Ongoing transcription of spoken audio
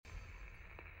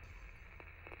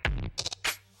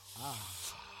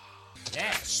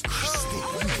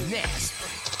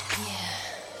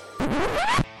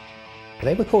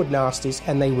They were called nasties,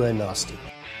 and they were nasty.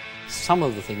 Some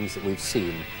of the things that we've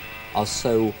seen are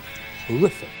so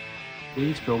horrific.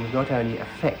 These films not only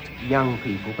affect young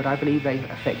people, but I believe they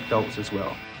affect adults as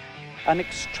well. An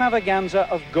extravaganza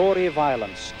of gory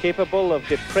violence capable of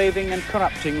depraving and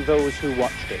corrupting those who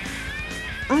watched it.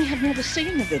 I have never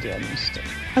seen a video nasty.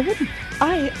 I wouldn't.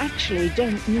 I actually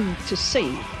don't need to see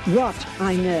what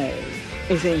I know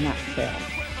is in that film.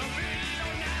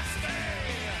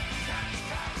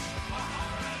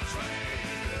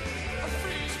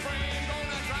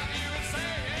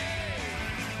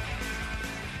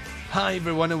 Hi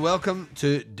everyone and welcome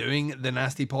to Doing the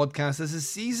Nasty Podcast. This is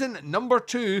season number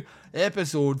 2,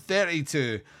 episode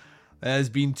 32. It has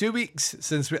been 2 weeks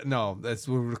since we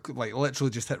literally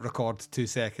just hit record 2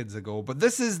 seconds ago. But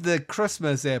this is the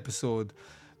Christmas episode.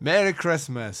 Merry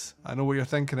Christmas. I know what you're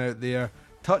thinking out there.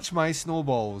 Touch my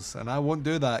snowballs. And I won't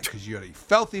do that because you're a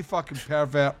filthy fucking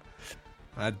pervert.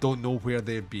 And I don't know where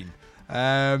they've been.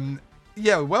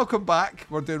 Welcome back.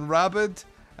 We're doing Rabid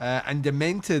and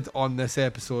Demented on this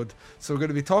episode. So we're going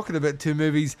to be talking about 2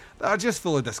 movies that are just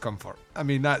full of discomfort. I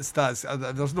mean, that's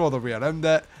there's no other way around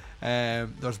it.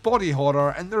 There's body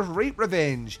horror and there's rape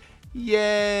revenge.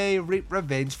 Yay, rape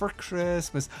revenge for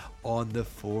Christmas. On the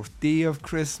 4th day of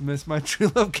Christmas, my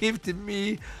true love gave to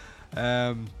me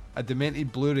a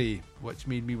Demented Blu-ray, which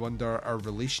made me wonder our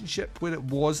relationship, where it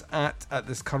was at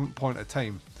this current point of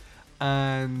time.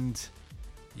 And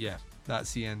yeah,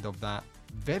 that's the end of that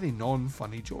very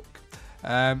non-funny joke.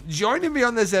 Joining me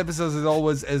on this episode as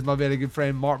always is my very good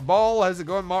friend Mark Ball. How's it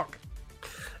going, Mark?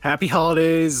 Happy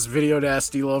holidays, video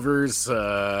nasty lovers.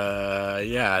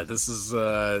 This is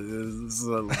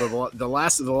the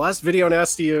last video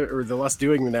nasty, or the last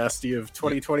doing the nasty of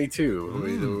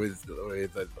 2022.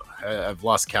 I've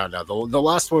lost count now. The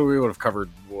last one we would have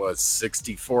covered was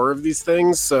 64 of these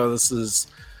things, so this is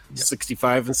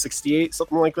 65 and 68,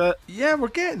 something like that. Yeah, we're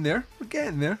getting there.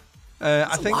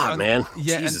 I think, man.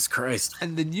 Yeah, Jesus Christ.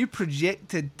 And the new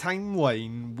projected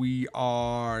timeline, we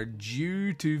are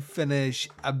due to finish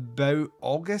about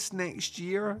August next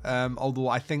year. Although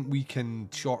I think we can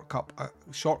shortcut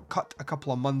a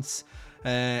couple of months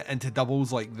into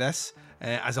doubles like this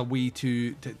as a way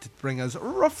to bring us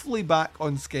roughly back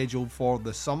on schedule for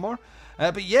the summer.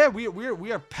 But yeah,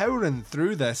 we are powering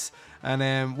through this,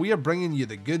 and we are bringing you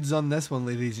the goods on this one,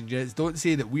 ladies and gents. Don't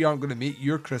say that we aren't going to make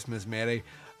your Christmas merry.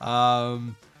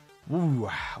 One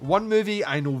movie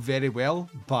I know very well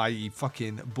by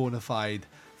fucking bona fide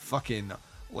fucking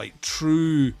like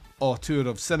true auteur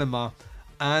of cinema,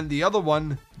 and the other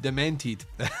one Demented,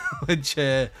 which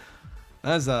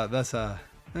that's a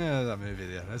movie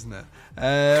there, isn't it?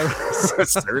 It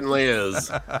certainly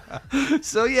is.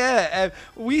 So yeah,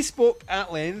 we spoke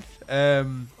at length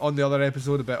on the other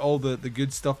episode about all the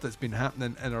good stuff that's been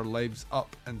happening in our lives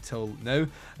up until now.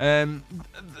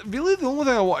 Really, the only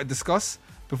thing I want to discuss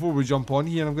before we jump on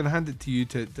here, and I'm going to hand it to you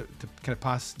to kind of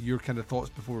pass your kind of thoughts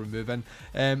before we move in.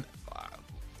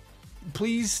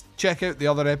 Please check out the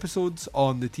other episodes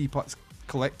on the Teapots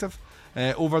Collective.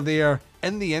 Over there,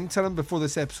 in the interim, before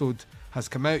this episode has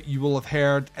come out, you will have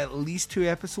heard at least 2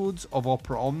 episodes of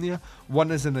Opera Omnia. One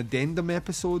is an addendum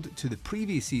episode to the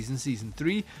previous season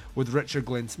 3, with Richard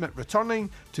Glenn Smith returning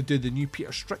to do the new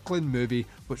Peter Strickland movie,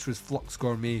 which was Flux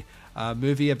Gourmet, a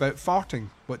movie about farting,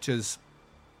 which is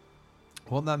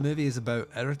what that movie is about,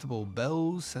 irritable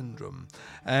bowel syndrome.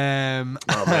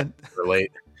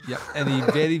 Relate. Yeah, in a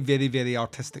very, very, very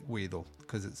artistic way though,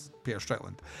 because it's Peter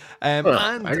Strickland. And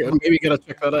maybe gotta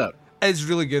check that out. It's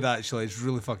really good, actually. It's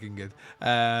really fucking good.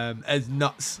 It's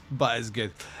nuts, but it's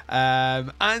good.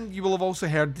 And you will have also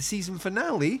heard the season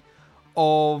finale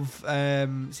of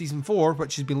season 4,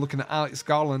 which has been looking at Alex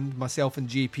Garland, myself, and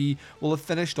JP. Will have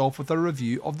finished off with a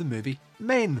review of the movie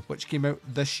Men, which came out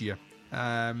this year.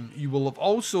 You will have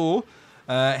also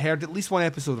heard at least 1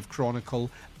 episode of Chronicle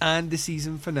and the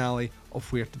season finale of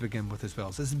Where to Begin With as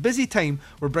well. So it's a busy time.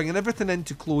 We're bringing everything in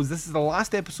to close. This is the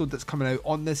last episode that's coming out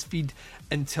on this feed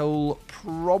until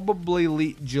probably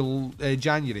late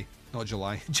January. Not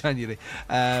July, January.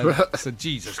 So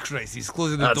Jesus Christ, he's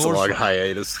closing the doors. That's a long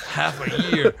hiatus. Half a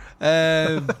year.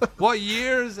 What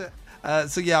year is it?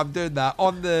 So yeah, I'm doing that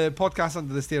on the podcast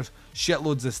Under the Stairs.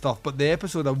 Shitloads of stuff, but the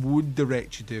episode I would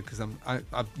direct you to, because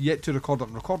I've yet to record it.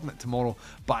 I'm recording it tomorrow,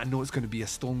 but I know it's going to be a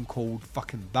stone cold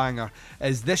fucking banger.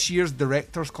 Is this year's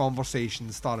Director's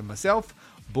Conversation, starring myself,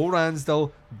 Bo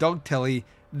Ransdell, Doug Tilley,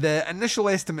 The initial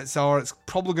estimates are it's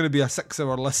probably going to be a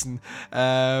 6-hour listen,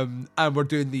 and we're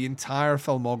doing the entire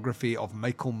filmography of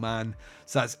Michael Mann.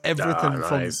 So that's everything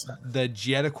from the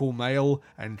Jericho Mile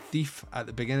and Thief at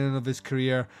the beginning of his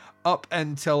career up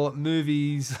until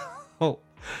movies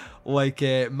like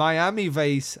Miami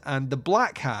Vice and The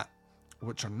Black Hat,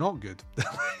 which are not good.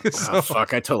 Oh,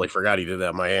 fuck, I totally forgot he did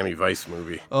that Miami Vice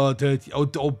movie. Oh, dude. Oh,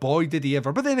 boy, did he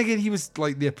ever. But then again, he was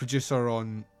like the producer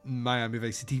on Miami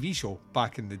Vice, the TV show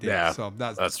back in the day. Yeah, so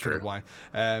that's true. Why.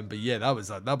 But yeah, that was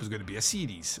going to be a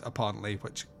series, apparently,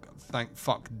 which thank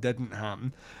fuck didn't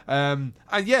happen. And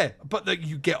yeah, but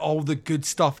you get all the good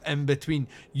stuff in between.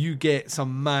 You get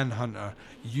some Manhunter.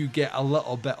 You get a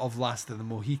little bit of Last of the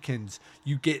Mohicans.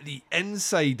 You get The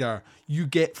Insider. You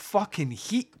get fucking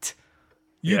Heat.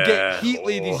 You get Heat,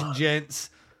 ladies and gents.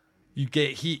 You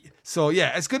get Heat. So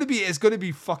yeah, it's gonna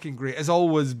be fucking great. As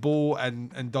always, Bo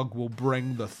and Doug will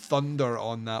bring the thunder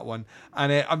on that one,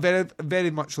 and I'm very,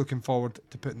 very much looking forward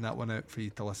to putting that one out for you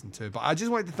to listen to. But I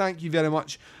just wanted to thank you very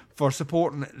much for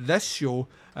supporting this show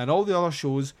and all the other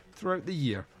shows throughout the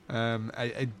year.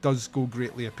 It does go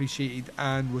greatly appreciated,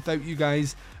 and without you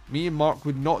guys, me and Mark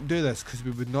would not do this, because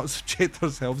we would not subject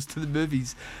ourselves to the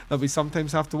movies that we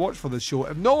sometimes have to watch for the show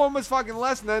if no one was fucking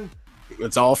listening.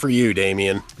 It's all for you,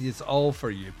 Damien. It's all for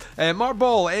you. Mark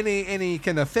Ball, any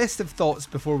kind of festive thoughts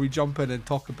before we jump in and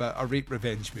talk about a rape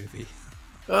revenge movie?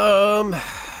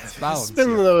 This has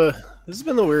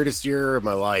been the weirdest year of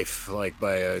my life, like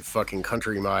by a fucking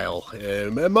country mile.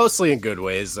 Mostly in good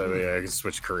ways. I mean, I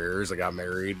switched careers. I got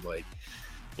married. Like,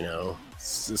 you know,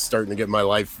 starting to get my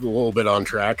life a little bit on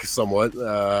track, somewhat.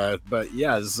 But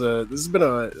yeah, this has been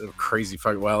a crazy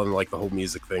fucking while, and like the whole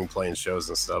music thing, playing shows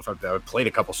and stuff. I've played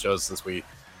a couple shows since we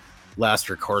last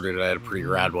recorded. I had a pretty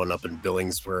rad one up in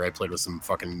Billings where I played with some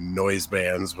fucking noise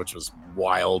bands, which was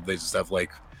wild. They just have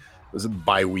like, there's a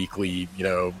bi-weekly, you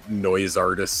know, noise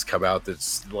artists come out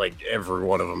that's like every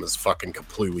one of them is fucking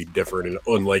completely different and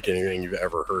unlike anything you've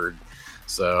ever heard.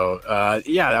 So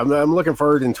yeah, I'm looking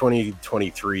forward in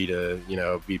 2023 to, you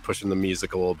know, be pushing the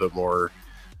music a little bit more,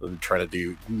 trying to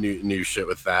do new shit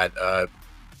with that.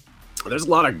 There's a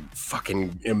lot of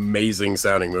fucking amazing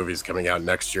sounding movies coming out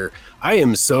next year. I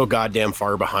am so goddamn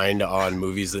far behind on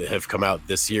movies that have come out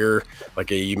this year.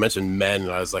 Like you mentioned Men,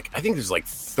 and I was like, I think there's like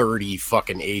 30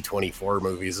 fucking A24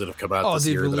 movies that have come out this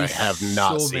year that I have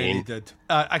not seen.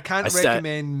 I can't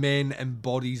recommend Men and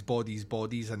Bodies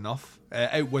enough.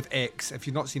 Out with X, if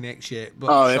you've not seen X yet. But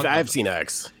I've seen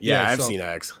X. Yeah, I've seen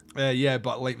X. Yeah,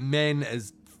 but like Men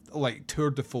is like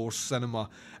tour de force cinema.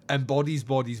 And Bodies,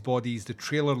 the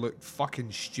trailer looked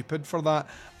fucking stupid for that.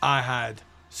 I had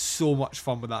so much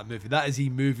fun with that movie. That is a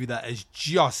movie that is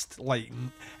just like,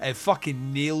 it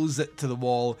fucking nails it to the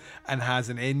wall and has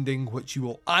an ending which you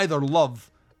will either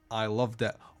love, I loved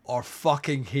it, or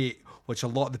fucking hate, which a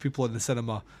lot of the people in the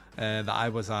cinema that I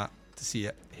was at to see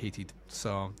it hated.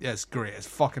 So yeah, it's great. It's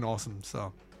fucking awesome.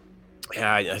 So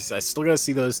yeah, I still gotta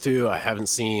see those two. I haven't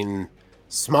seen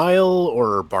Smile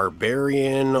or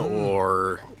Barbarian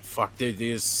or fuck, dude,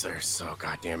 there's so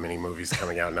goddamn many movies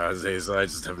coming out nowadays. I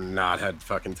just have not had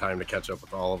fucking time to catch up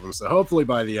with all of them. So hopefully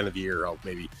by the end of the year, I'll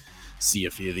maybe see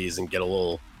a few of these and get a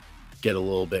little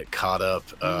bit caught up.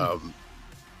 I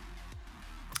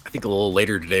think a little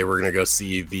later today we're gonna go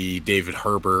see the David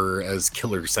Harbour as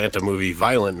Killer Santa movie,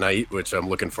 Violent Night, which I'm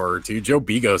looking forward to. Joe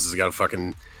Begos has got a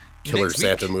fucking Killer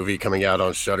Santa movie coming out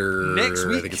on Shudder. Next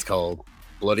week. I think it's called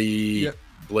Bloody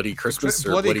Christmas.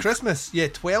 Bloody Christmas. Yeah,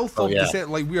 12th of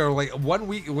December. Like we are like 1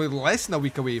 week, we're less than a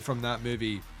week away from that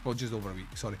movie. Well, just over a week,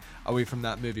 sorry, away from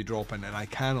that movie dropping, and I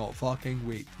cannot fucking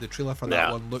wait. The trailer for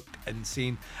that one looked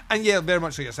insane, and yeah, very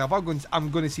much like yourself.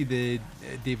 I'm going to see the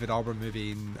David Harbour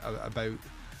movie in about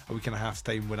a week and a half's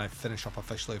time when I finish up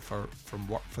officially from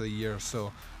work for the year.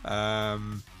 So,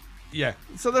 yeah,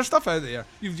 so there's stuff out there.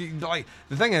 Like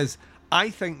the thing is, I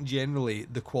think generally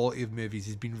the quality of movies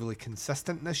has been really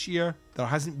consistent this year.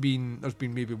 There's been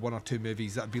maybe one or two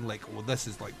movies that have been like, oh, this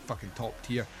is like fucking top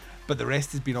tier, but the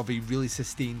rest has been of a really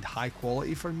sustained high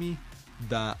quality for me.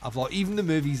 That I've like, even the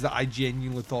movies that I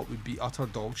genuinely thought would be utter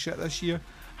dog shit this year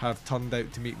have turned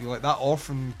out to make me like. That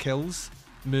Orphan Kills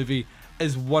movie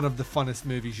is one of the funnest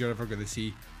movies you're ever going to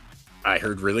see. I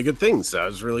heard really good things. I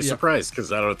was really surprised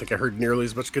because I don't think I heard nearly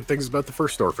as much good things about the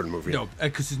first Orphan movie. No,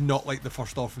 because it's not like the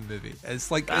first Orphan movie. It's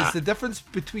like it's the difference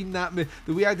between that.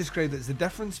 The way I described it is the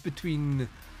difference between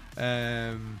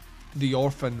The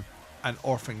Orphan and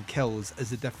Orphan Kills is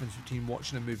the difference between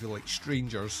watching a movie like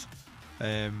Strangers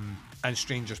and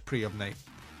Strangers Prey of Night.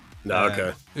 No,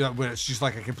 okay. Yeah, where it's just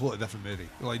like a completely different movie,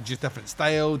 like just different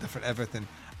style, different everything,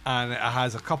 and it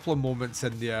has a couple of moments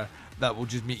in there that will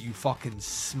just make you fucking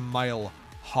smile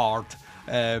hard,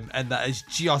 and that is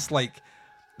just like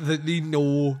that they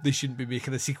know they shouldn't be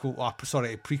making a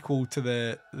prequel to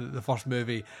the first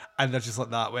movie, and they're just like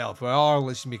that. Well, if we are,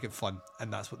 let's just make it fun,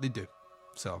 and that's what they do.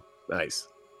 So nice.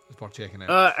 It's worth checking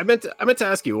out. I meant to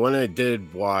ask you, one I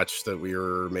did watch that we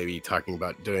were maybe talking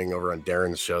about doing over on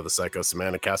Darren's show, the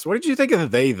Psycho-Semantic Cast. What did you think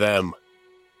of They Them?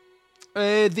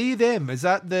 They Them, is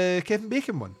that the Kevin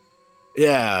Bacon one?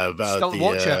 Yeah, about still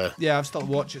watch it. Yeah, I've still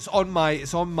watched it. It's on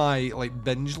my like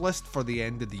binge list for the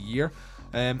end of the year.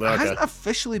 It hasn't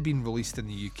officially been released in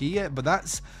the UK yet, but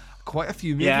that's quite a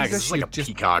few movies. Yeah, it's like a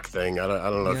Peacock thing. I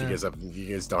don't know if you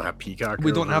guys don't have Peacock.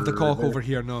 We don't have the cock over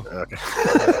here, no. Okay.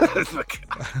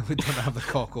 We don't have the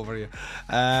cock over here.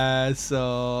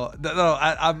 So no,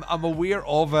 I'm aware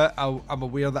of it. I'm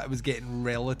aware that it was getting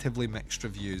relatively mixed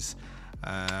reviews.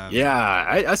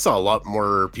 I saw a lot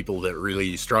more people that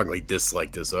really strongly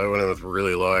disliked it, so I went in with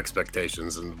really low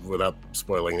expectations and without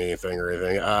spoiling anything or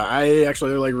anything. I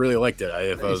actually really liked it.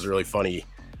 I thought it was really funny.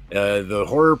 The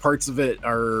horror parts of it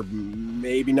are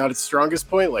maybe not its strongest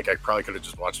point. Like, I probably could have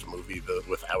just watched a movie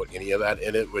without any of that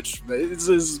in it, which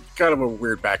is kind of a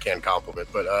weird backhand compliment.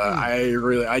 But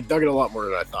I dug it a lot more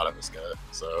than I thought I was gonna.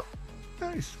 So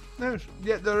nice.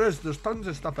 Yeah, there's tons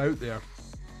of stuff out there.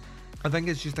 I think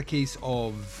it's just a case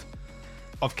of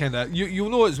kind of you'll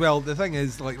know as well. The thing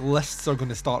is, like, lists are going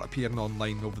to start appearing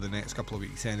online over the next couple of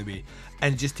weeks anyway,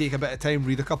 and just take a bit of time,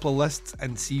 read a couple of lists,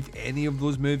 and see if any of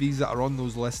those movies that are on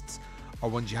those lists are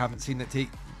ones you haven't seen that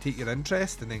take your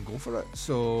interest, and then go for it.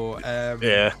 So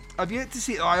I've yet to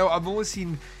see. I've only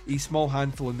seen a small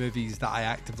handful of movies that I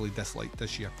actively disliked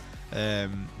this year. The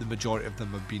majority of them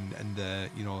have been in the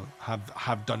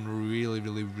have done really,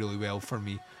 really, really well for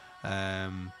me.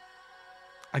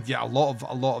 And yeah, a lot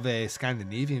of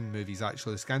Scandinavian movies,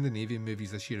 actually. Scandinavian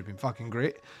movies this year have been fucking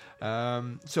great.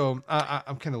 So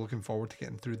I'm kind of looking forward to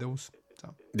getting through those.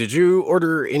 So. Did you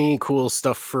order any cool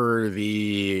stuff for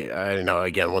the, I don't know,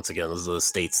 once again, this is a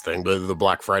States thing, but the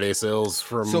Black Friday sales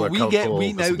from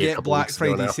we now get Black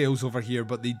Friday sales over here,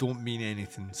 but they don't mean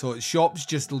anything. So shops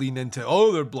just lean into,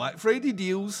 they're Black Friday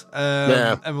deals.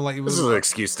 And we're like, this is an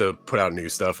excuse to put out new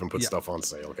stuff and put stuff on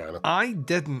sale, kind of. I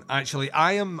didn't actually.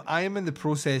 I am in the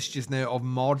process just now of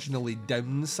marginally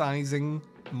downsizing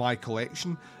my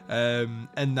collection,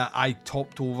 in that I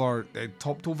topped over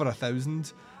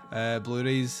 1,000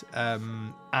 Blu-rays,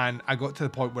 and I got to the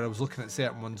point where I was looking at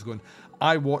certain ones going,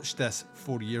 I watched this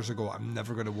 4 years ago, I'm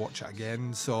never going to watch it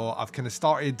again. So I've kind of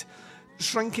started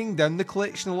shrinking down the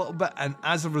collection a little bit, and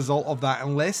as a result of that,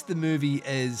 unless the movie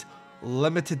is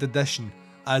limited edition,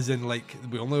 as in like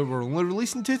we're only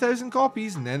releasing 2,000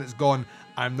 copies and then it's gone,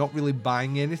 I'm not really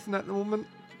buying anything at the moment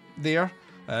there.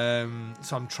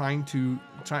 So I'm trying to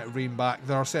rein back.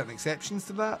 There are certain exceptions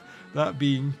to that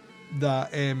being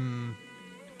that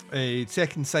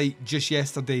Second Sight just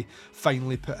yesterday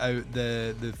finally put out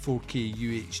the 4K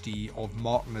UHD of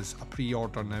Martin as a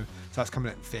pre-order now, so that's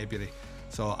coming out in February.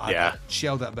 So I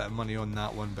shelled out a bit of money on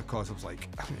that one because I was like,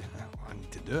 I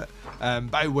need to do it.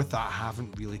 But with that, I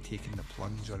haven't really taken the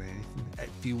plunge or anything. It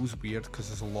feels weird because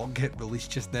there's a lot getting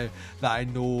released just now that I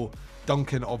know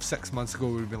Duncan of 6 months ago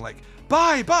would have been like,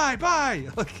 buy,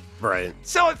 like, right,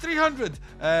 sell at 300.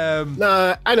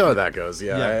 Nah, I know how that goes.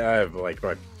 I have like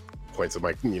my points of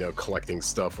my collecting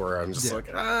stuff where I'm just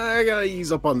like, I gotta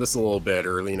ease up on this a little bit,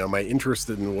 or my interest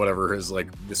in whatever has like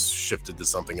just shifted to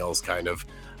something else, kind of.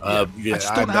 I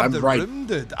just don't have the room,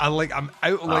 dude. I'm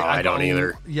out. Like, I don't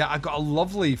either. Yeah, I got a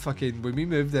lovely fucking. When we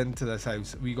moved into this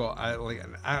house, we got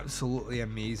an absolutely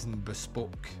amazing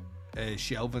bespoke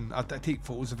shelving. I take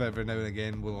photos of it every now and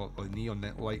again with like neon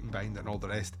lighting behind it and all the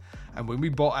rest. And when we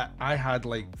bought it, I had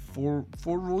like three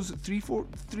full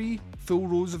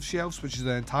rows of shelves, which is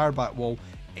the entire back wall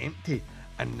empty,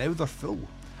 and now they're full.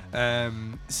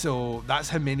 So that's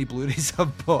how many Blu-rays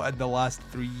I've bought in the last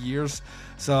 3 years.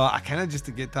 So I kind of just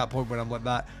to get to that point where I'm like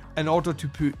that, in order to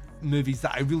put movies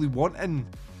that I really want in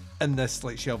this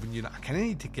like shelving unit, I kind of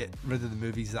need to get rid of the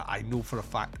movies that I know for a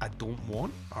fact I don't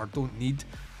want or don't need.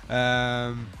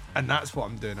 And that's what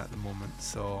I'm doing at the moment.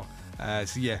 So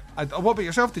yeah. What about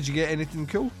yourself? Did you get anything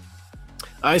cool?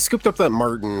 I scooped up that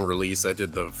Martin release. I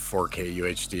did the 4K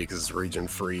UHD because it's region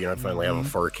free, and I finally have a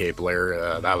 4K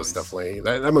player. That was definitely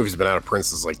that movie's been out of print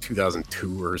since like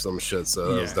 2002 or some shit.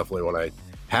 So that was definitely one I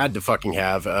had to fucking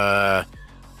have.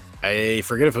 I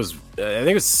forget if it was. I think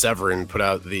it was Severin put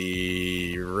out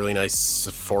the really nice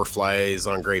Four Flies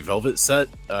on Grey Velvet set.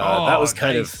 That was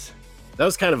kind of. That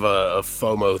was kind of a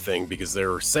FOMO thing because they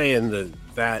were saying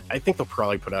that I think they'll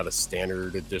probably put out a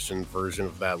standard edition version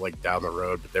of that like down the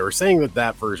road, but they were saying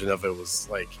that version of it was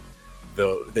like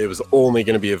it was only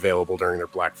going to be available during their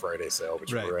Black Friday sale,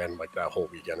 which Right. ran like that whole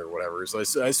weekend or whatever. So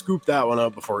I scooped that one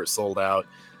up before it sold out.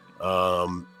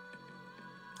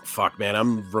 Fuck, man,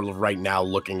 I'm right now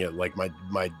looking at like my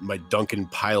Duncan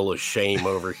pile of shame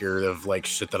over here of like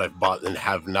shit that I've bought and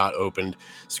have not opened.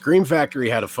 Scream Factory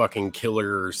had a fucking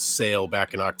killer sale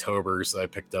back in October, so I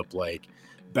picked up like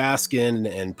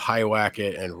Baskin and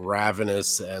Pyewacket and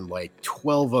Ravenous and like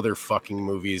 12 other fucking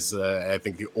movies. I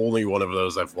think the only one of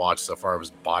those I've watched so far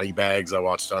was Body Bags. I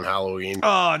watched on Halloween.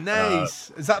 Oh, nice.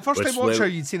 Is that first time watch or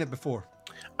you'd seen it before?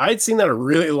 I'd seen that a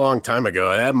really long time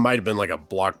ago. That might have been like a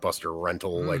Blockbuster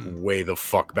rental, like way the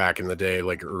fuck back in the day,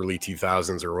 like early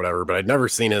 2000s or whatever. But I'd never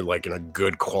seen it like in a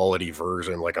good quality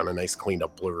version, like on a nice cleaned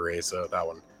up Blu-ray. So that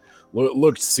one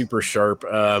looked super sharp.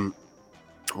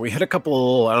 We had a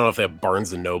couple. I don't know if they have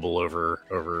Barnes and Noble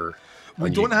over.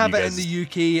 We don't have it in the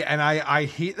UK, and I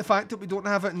hate the fact that we don't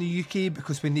have it in the UK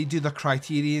because when they do the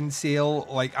Criterion sale,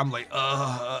 like I'm like,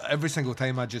 every single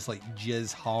time I just like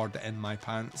jizz hard in my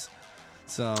pants.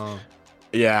 So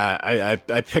yeah, I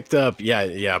picked up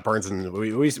Barnes and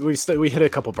we hit a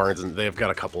couple Barnes and they've got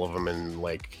a couple of them in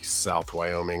like South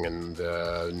Wyoming and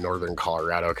northern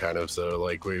Colorado kind of. So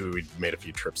like we made a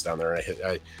few trips down there. And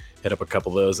I hit up a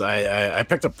couple of those. I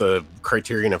picked up the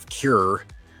Criterion of Cure,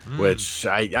 which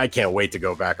I can't wait to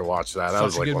go back and watch that. That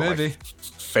was like one of my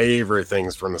favorite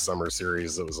things from the summer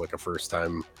series. It was like a first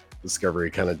time discovery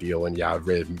kind of deal, and yeah,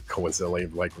 coincidentally,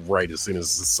 like right as soon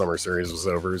as the summer series was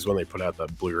over is when they put out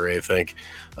that Blu-ray, I think.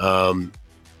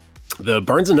 The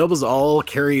Barnes and Nobles all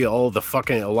carry a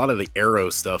lot of the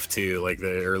Arrow stuff too, like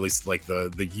or at least like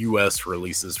the US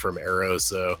releases from Arrow.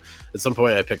 So at some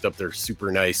point I picked up their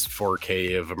super nice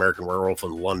 4K of American Werewolf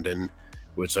in London,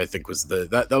 which I think was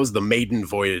that was the maiden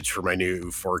voyage for my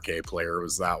new 4K player,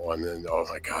 was that one. And oh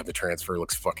my god, the transfer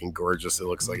looks fucking gorgeous. It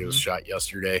looks like it was shot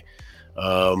yesterday.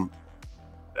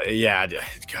 Yeah,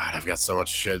 god, I've got so much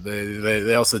shit.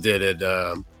 They also did it.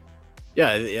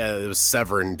 It was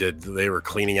Severin they were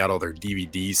cleaning out all their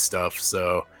DVD stuff,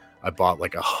 so I bought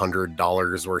like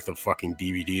 $100 worth of fucking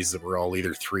DVDs that were all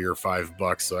either $3 or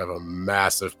 $5. So I have a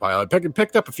massive pile. I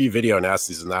picked up a few video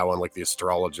nasties in that one, like The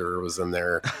Astrologer was in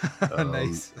there.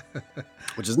 Nice.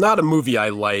 Which is not a movie I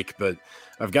like, but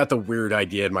I've got the weird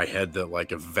idea in my head that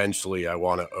like eventually I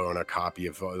want to own a copy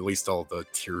of at least all the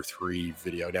tier 3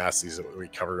 video nasties that we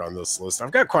covered on this list.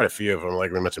 I've got quite a few of them.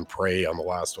 Like we mentioned Prey on the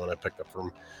last one I picked up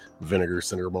from Vinegar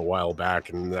Syndrome a while back,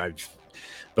 and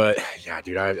but yeah,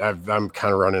 dude, I'm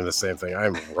kind of running the same thing.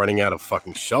 I'm running out of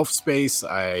fucking shelf space.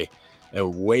 I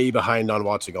am way behind on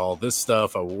watching all this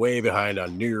stuff. I'm way behind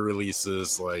on new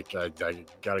releases. Like I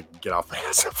gotta get off my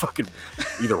ass and fucking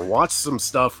either watch some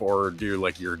stuff or do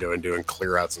like you're doing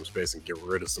clear out some space and get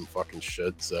rid of some fucking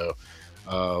shit. So,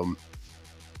 but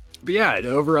yeah,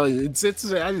 overall, I'd say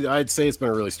it's been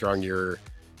a really strong year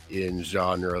in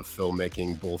genre of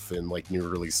filmmaking, both in like new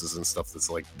releases and stuff that's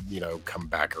like, come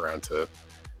back around to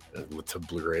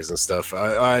Blu-rays and stuff.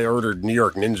 I ordered New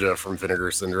York Ninja from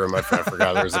Vinegar Syndrome. I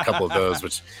forgot there was a couple of those,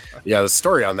 which the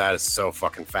story on that is so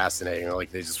fucking fascinating. Like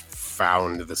they just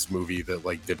found this movie that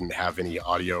like didn't have any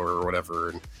audio or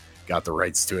whatever and got the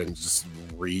rights to it and just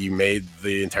remade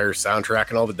the entire soundtrack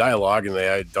and all the dialogue, and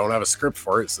they don't have a script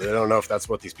for it, so they don't know if that's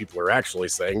what these people are actually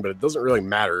saying, but it doesn't really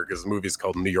matter because the movie's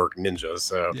called New York Ninja.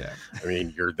 So yeah, I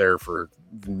mean, you're there for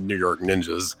New York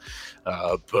Ninjas,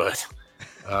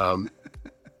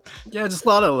 yeah, just a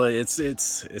lot of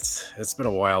it's been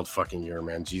a wild fucking year,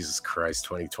 man. Jesus Christ,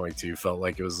 2022 felt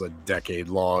like it was a decade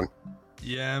long.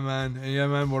 Yeah,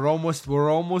 man. We're almost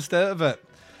out of it.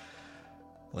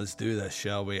 Let's do this,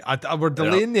 shall we? We're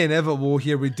delaying the inevitable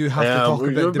here. We do have to talk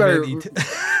about Demented.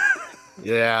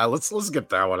 Yeah, let's get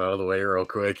that one out of the way real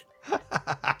quick.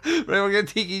 Right, we're going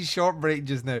to take a short break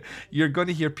just now. You're going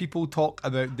to hear people talk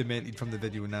about Demented from the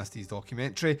Video Nasties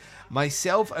documentary.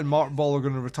 Myself and Mark Ball are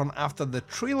going to return after the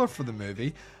trailer for the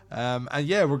movie. And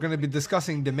yeah, we're going to be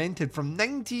discussing Demented from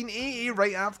 1980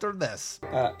 right after this.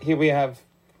 Here we have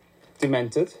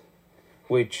Demented,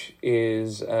 which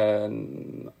is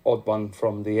an odd one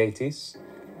from the 80s.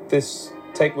 This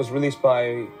take was released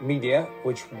by Media,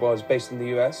 which was based in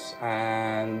the US,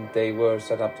 and they were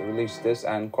set up to release this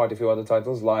and quite a few other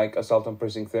titles like Assault on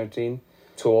Precinct 13,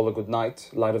 To All a Good Night,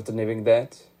 Light of the Living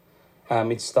Dead.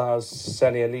 It stars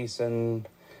Sally Elise and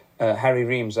Harry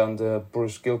Reams under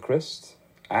Bruce Gilchrist,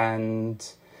 and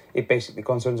it basically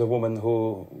concerns a woman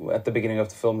who, at the beginning of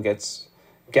the film, gets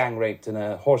gang raped in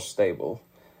a horse stable,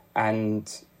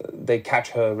 and they catch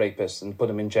her rapist and put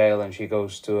him in jail, and she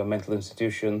goes to a mental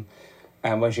institution.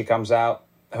 And when she comes out,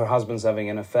 her husband's having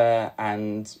an affair,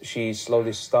 and she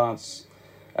slowly starts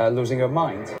losing her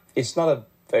mind. It's not a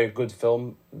very good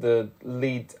film. The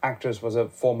lead actress was a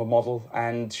former model,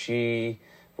 and she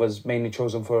was mainly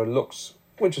chosen for her looks,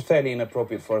 which is fairly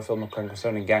inappropriate for a film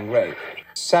concerning gang rape.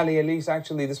 Sally Elise,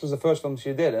 actually, this was the first film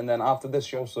she did, and then after this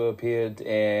she also appeared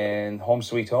in Home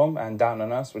Sweet Home and Down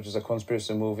on Us, which is a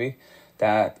conspiracy movie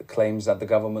that claims that the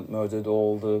government murdered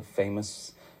all the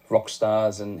famous rock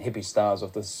stars and hippie stars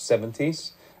of the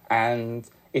 70s. And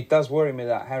it does worry me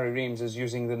that Harry Reams is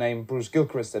using the name Bruce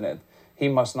Gilchrist in it. He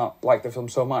must not like the film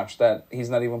so much that he's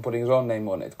not even putting his own name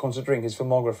on it. Considering his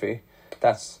filmography,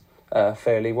 that's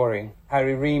fairly worrying.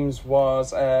 Harry Reams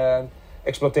was an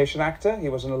exploitation actor. He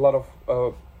was in a lot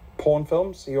of porn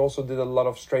films. He also did a lot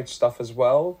of straight stuff as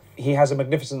well. He has a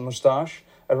magnificent moustache,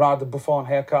 a rather bouffant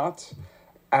haircut,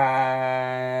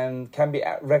 and can be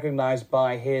recognized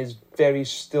by his very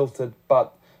stilted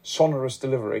but sonorous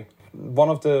delivery. One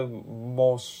of the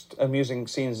most amusing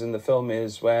scenes in the film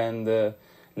is when the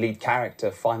lead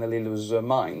character finally loses her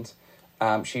mind.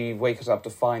 She wakes up to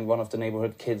find one of the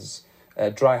neighborhood kids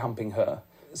dry humping her,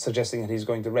 suggesting that he's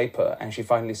going to rape her, and she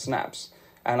finally snaps.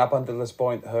 And up until this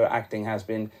point, her acting has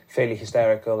been fairly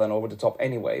hysterical and over the top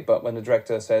anyway. But when the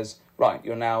director says, right,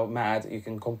 you're now mad, you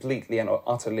can completely and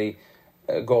utterly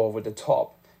go over the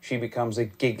top, she becomes a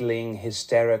giggling,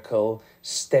 hysterical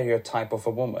stereotype of a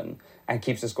woman and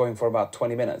keeps this going for about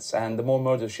 20 minutes. And the more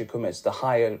murders she commits, the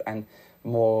higher and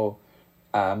more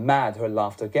mad her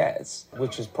laughter gets,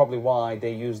 which is probably why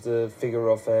they use the figure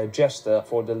of a jester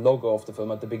for the logo of the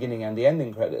film at the beginning and the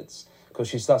ending credits, because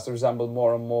she starts to resemble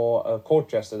more and more a court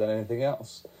jester than anything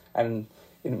else. And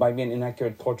it might be an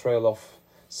inaccurate portrayal of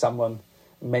someone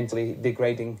mentally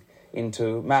degrading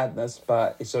into madness,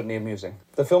 but it's certainly amusing.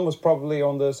 The film was probably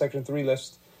on the Section 3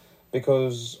 list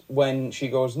because when she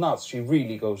goes nuts, she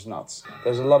really goes nuts.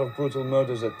 There's a lot of brutal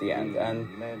murders at the end, and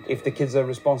if the kids are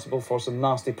responsible for some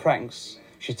nasty pranks,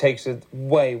 she takes it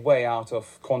way, way out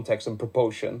of context and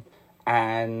proportion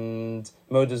and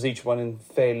murders each one in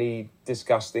fairly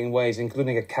disgusting ways,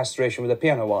 including a castration with a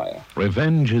piano wire.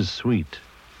 Revenge is sweet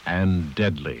and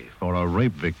deadly for a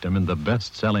rape victim in the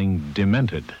best-selling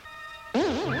Demented.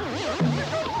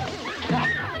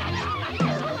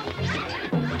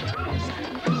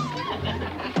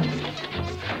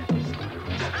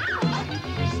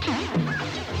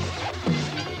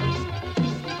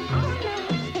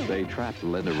 They trapped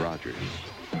Linda Rogers,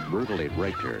 brutally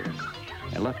raped her,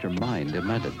 and left her mind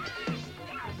demented.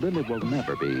 Linda will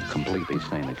never be completely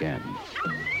sane again.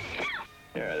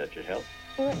 Yeah, that should help.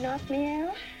 Will it knock me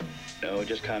out? No,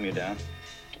 just calm you down.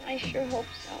 I sure hope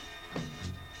so.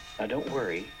 Now, don't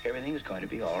worry. Everything's going to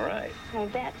be all right. Oh,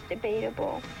 that's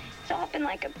debatable. It's often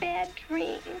like a bad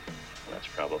dream. Well, that's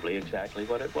probably exactly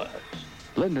what it was.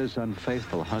 Linda's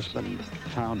unfaithful husband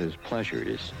found his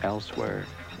pleasures elsewhere.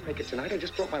 Make it tonight. I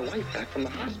just brought my wife back from the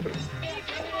hospital.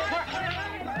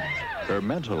 Her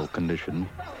mental condition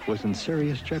was in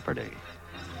serious jeopardy,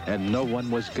 and no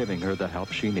one was giving her the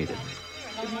help she needed.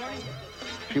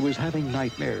 She was having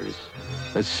nightmares,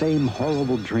 the same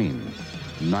horrible dream,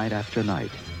 night after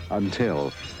night,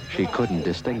 until she couldn't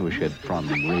distinguish it from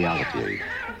reality.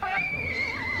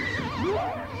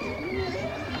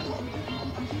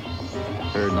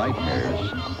 Her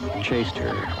nightmares chased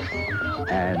her,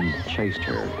 and chased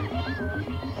her,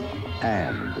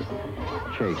 and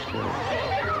chased her.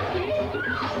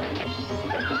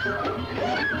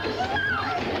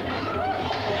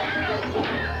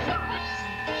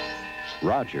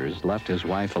 Rogers left his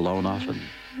wife alone often,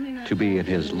 to be in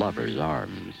his lover's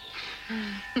arms.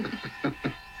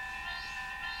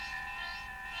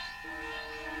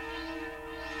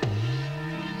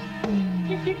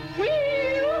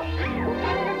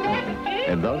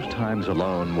 And those times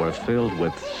alone were filled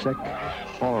with sick,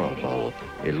 horrible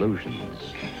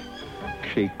illusions.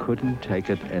 She couldn't take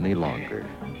it any longer.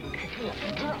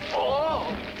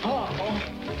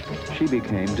 She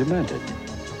became demented.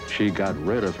 She got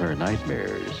rid of her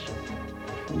nightmares,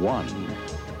 one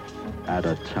at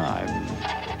a time.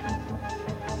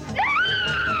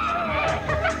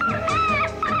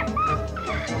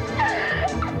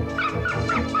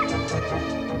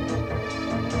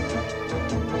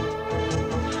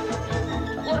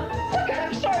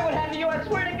 I'm sorry what happened to you. I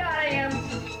swear to God I am.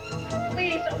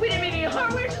 Please, we didn't mean any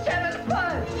harm. We were just having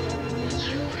fun.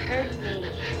 You hurt me.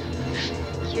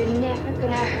 You're never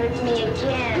gonna hurt me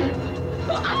again.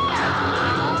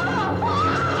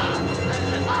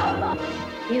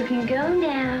 You can go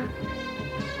now.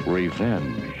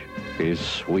 Revenge is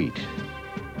sweet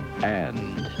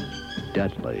and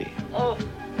deadly. Oh.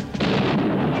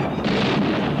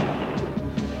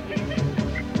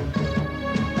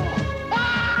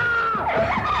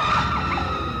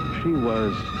 She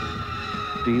was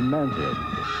demented.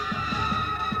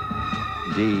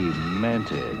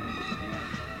 Demented.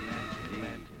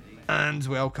 And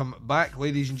welcome back,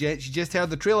 ladies and gents. You just heard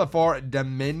the trailer for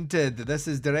Demented. This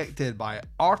is directed by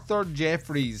Arthur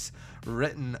Jeffries,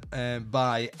 written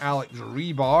by Alex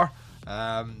Rebar.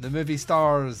 The movie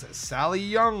stars Sally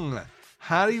Young,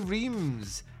 Harry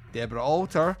Reams, Deborah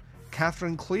Alter,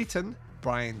 Catherine Clayton,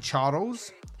 Brian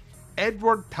Charles,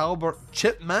 Edward Talbot,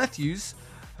 Chip Matthews,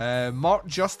 Mark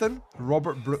Justin,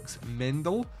 Robert Brooks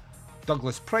Mendel,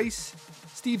 Douglas Price,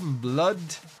 Stephen Blood,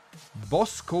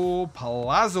 Bosco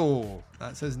Palazzo,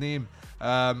 that's his name,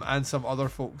 and some other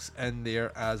folks in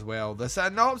there as well. The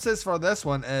synopsis for this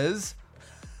one is...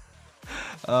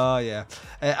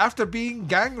 after being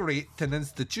gang raped and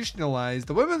institutionalized,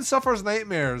 the woman suffers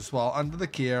nightmares while under the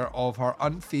care of her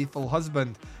unfaithful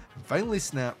husband, and finally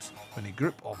snaps when a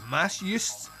group of mass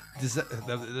youths,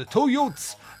 the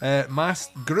Toyotes, mass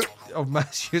group of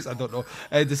mass youths,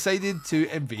 decided to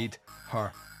invade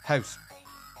her house.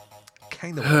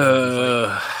 Kind of what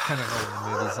the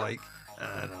movie's like.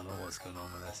 I don't know what's going on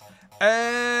with this.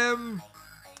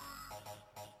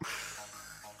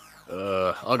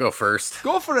 I'll go first.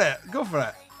 Go for it.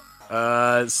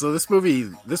 So this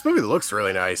movie looks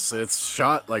really nice. It's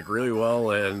shot like really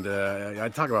well, and I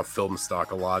talk about film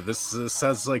stock a lot. This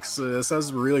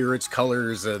has really rich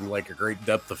colors and like a great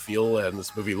depth of feel, and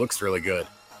this movie looks really good.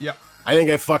 Yep. I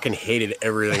think I fucking hated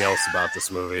everything else about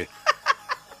this movie.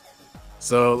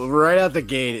 So right out the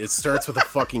gate, it starts with a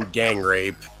fucking gang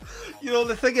rape. You know,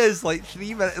 the thing is, like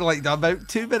about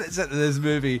 2 minutes into this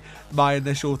movie, my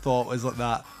initial thought was like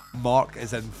that Mark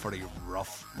is in for a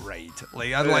rough ride.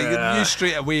 Like, I knew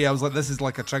straight away. I was like, this is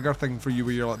like a trigger thing for you,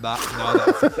 where you're like that.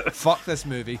 Fuck this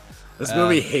movie. This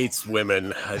movie hates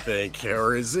women, I think,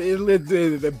 or is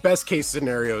the best case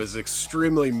scenario is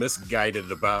extremely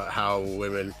misguided about how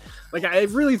women. Like, I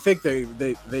really think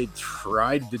they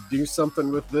tried to do something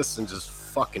with this and just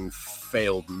fucking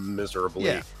failed miserably.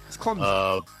 Yeah, it's clumsy.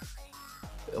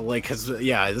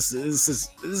 This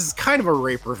is kind of a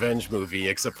rape revenge movie,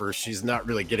 except for she's not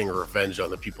really getting revenge on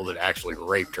the people that actually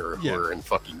raped her, who are in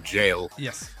fucking jail.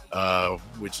 Yes.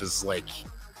 Which is like,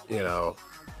 man.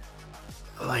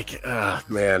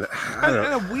 In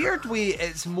a weird way,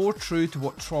 it's more true to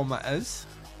what trauma is.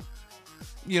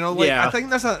 I think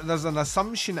there's an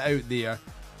assumption out there,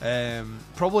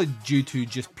 probably due to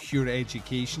just pure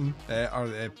education,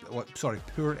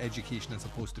 poor education as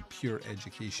opposed to pure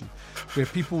education, where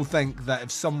people think that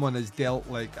if someone is dealt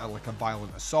like a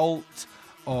violent assault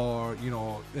or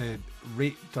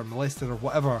raped or molested or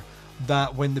whatever,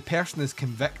 that when the person is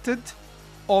convicted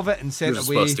of it and sent away,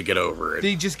 supposed to get over it.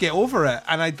 They just get over it,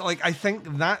 and I think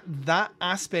that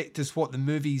aspect is what the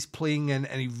movie's playing in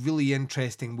a really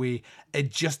interesting way. It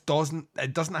just doesn't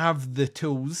have the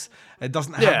tools, it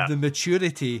doesn't have the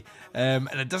maturity, and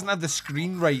it doesn't have the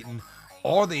screenwriting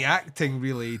or the acting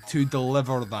really to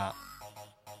deliver that.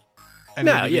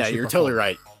 You're totally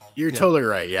right. You're totally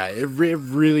right. Yeah, it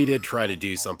really did try to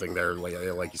do something there, like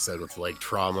you said, with like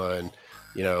trauma and.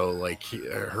 It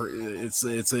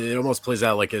almost plays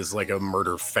out like as like a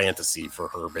murder fantasy for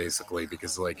her, basically,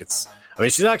 because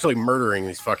she's actually murdering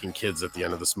these fucking kids at the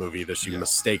end of this movie that she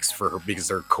mistakes for her because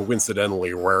they're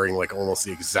coincidentally wearing like almost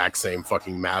the exact same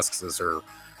fucking masks as her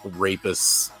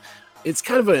rapists. It's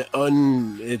kind of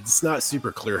it's not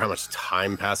super clear how much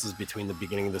time passes between the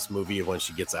beginning of this movie and when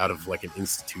she gets out of like an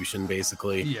institution,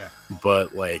 basically. Yeah.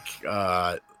 But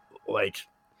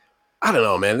I don't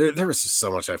know, man. There was just so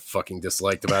much I fucking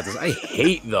disliked about this. I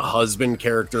hate the husband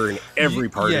character in every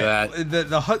part of that.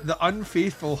 The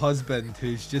unfaithful husband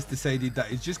who's just decided that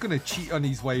he's just going to cheat on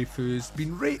his wife, who's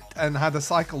been raped and had a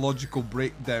psychological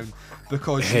breakdown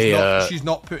because she's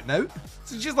not putting out.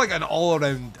 So she's like an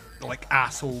all-around like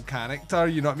asshole character,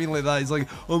 you know what I mean? Like that. He's like,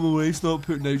 oh, my wife's not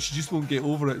putting out. She just won't get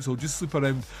over it, so I'll just sleep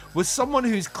around with someone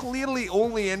who's clearly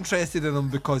only interested in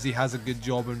him because he has a good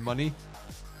job and money.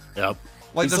 Yep.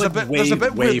 Like there's a bit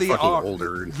where they are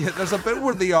older. Yeah, there's a bit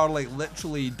where they are like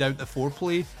literally down to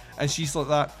foreplay, and she's like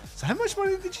that. So how much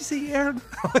money did you say you earned?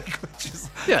 She's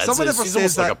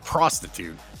almost like a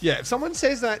prostitute. Yeah, if someone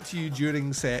says that to you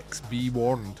during sex, be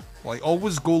warned. Like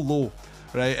always go low,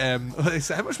 right?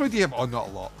 So how much money do you have? Oh, not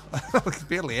a lot. Like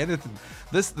barely anything.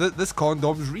 This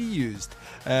condom's reused.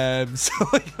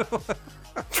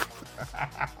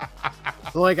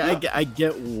 Like I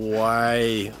get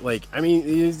why. Like I mean,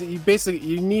 you basically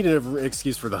you need an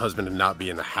excuse for the husband to not be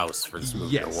in the house for this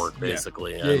movie to work,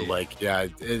 basically. And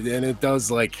and it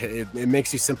does it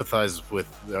makes you sympathize with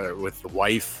the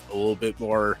wife a little bit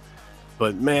more.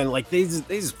 But man, like they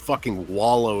just fucking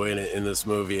wallow in it in this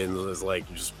movie, and it's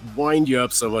like just wind you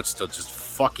up so much to just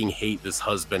fucking hate this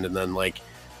husband, and then like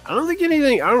I don't think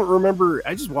anything. I don't remember.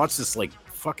 I just watched this like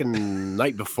fucking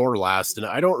night before last, and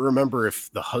I don't remember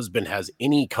if the husband has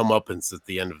any comeuppance at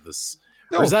the end of this.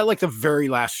 No. Or is that like the very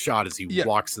last shot as he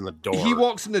walks in the door? He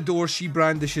walks in the door, she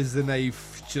brandishes the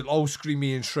knife, she's all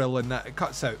screamy and shrill, and that it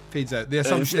cuts out, fades out. The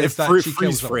assumption is that she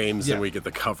kills him. Frames, and we get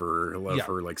the cover of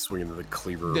her like swinging the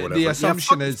cleaver or whatever. The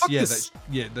assumption is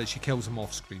that she kills him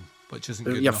off screen, which isn't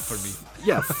good enough for me.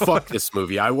 Yeah, fuck this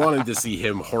movie. I wanted to see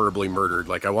him horribly murdered.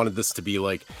 Like, I wanted this to be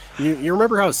like... You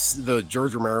remember how the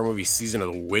George Romero movie Season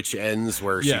of the Witch ends,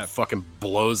 where she fucking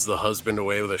blows the husband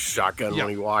away with a shotgun when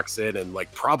he walks in and,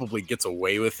 like, probably gets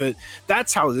away with it?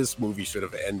 That's how this movie should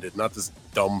have ended, not this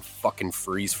dumb fucking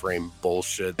freeze frame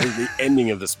bullshit. The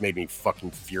ending of this made me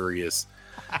fucking furious.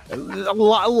 A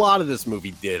lot of this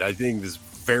movie did. I think this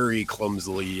very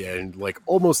clumsily and like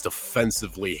almost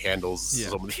offensively handles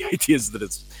some of the ideas that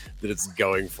it's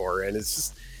going for, and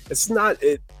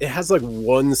it has like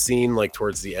one scene like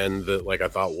towards the end that like I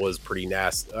thought was pretty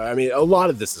nasty. I mean, a lot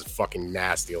of this is fucking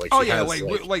nasty. Like she has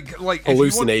like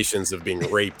hallucinations of being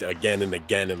raped again and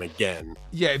again and again.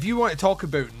 Yeah, if you want to talk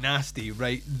about nasty,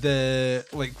 right?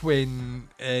 When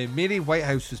Mary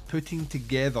Whitehouse was putting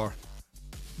together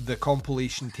the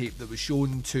compilation tape that was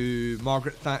shown to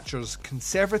Margaret Thatcher's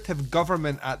Conservative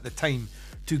government at the time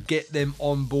to get them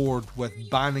on board with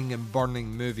banning and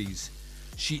burning movies,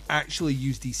 she actually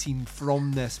used a scene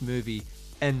from this movie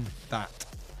in that.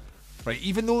 Right,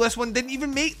 even though this one didn't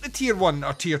even make the tier 1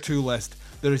 or tier 2 list,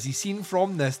 there is a scene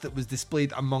from this that was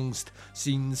displayed amongst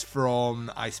scenes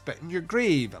from I Spit in Your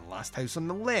Grave and Last House on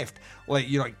the Left,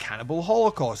 like Cannibal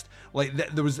Holocaust. Like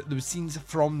there was scenes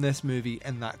from this movie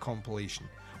in that compilation,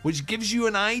 which gives you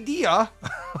an idea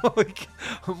like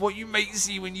what you might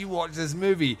see when you watch this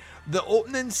movie. The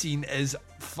opening scene is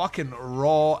fucking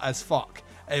raw as fuck.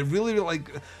 It really,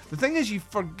 like, the thing is, you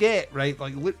forget, right?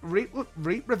 Like, rape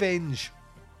revenge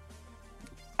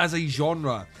as a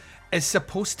genre is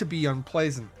supposed to be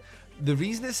unpleasant. The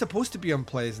reason it's supposed to be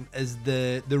unpleasant is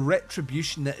the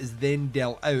retribution that is then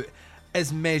dealt out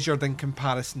is measured in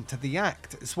comparison to the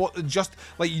act. It's what just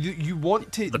like you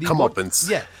want to comeuppance.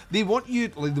 They want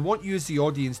you as the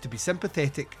audience to be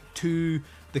sympathetic to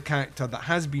the character that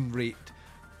has been raped.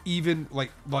 Even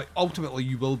like ultimately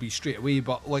you will be straight away,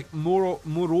 but like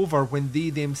moreover when they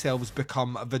themselves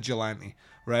become a vigilante,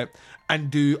 right,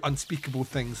 and do unspeakable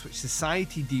things which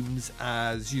society deems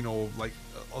as like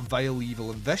vile, evil,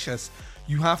 and vicious.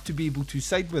 You have to be able to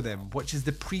side with them, which is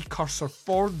the precursor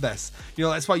for this.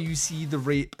 That's why you see the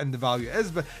rape and the value it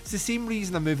is. But it's the same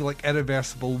reason a movie like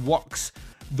Irreversible works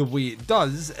the way it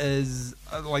does, is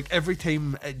like every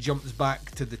time it jumps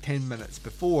back to the 10 minutes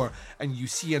before and you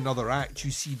see another act,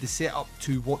 you see the setup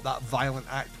to what that violent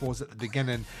act was at the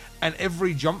beginning. And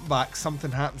every jump back,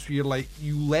 something happens where you're like,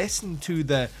 you listen to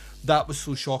that was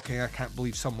so shocking, I can't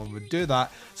believe someone would do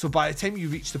that. So by the time you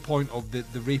reach the point of the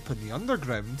rape in the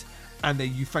underground, and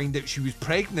then you find out she was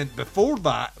pregnant before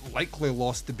that, likely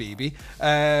lost the baby.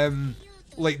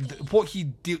 What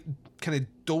he kind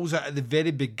of doles out at the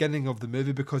very beginning of the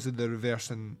movie because of the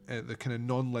reversing, the kind of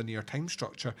non-linear time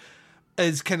structure,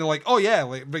 is kind of like, oh yeah,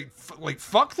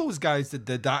 fuck those guys that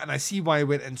did that, and I see why I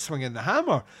went and swinging the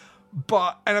hammer.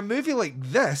 But in a movie like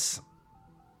this,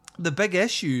 the big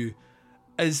issue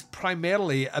is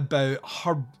primarily about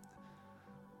her.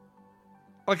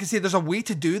 Like I say, there's a way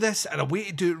to do this and a way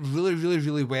to do it really, really,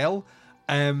 really well.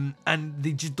 And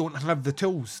they just don't have the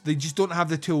tools. They just don't have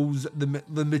the tools.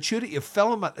 The maturity of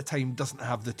film at the time doesn't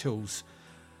have the tools.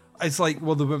 It's like,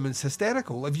 well, the woman's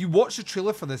hysterical. If you watch the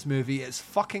trailer for this movie, it's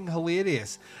fucking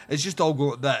hilarious. It's just all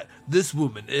going like that. This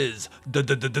woman is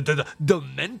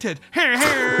demented. You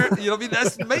know what I mean?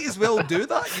 That's might as well do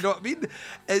that. You know what I mean?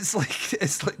 It's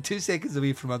like 2 seconds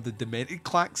away from having the demented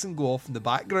klaxon go off in the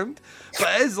background.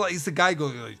 But it's the guy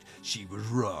going like, she was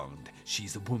wronged.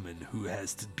 She's a woman who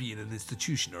has to be in an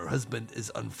institution. Her husband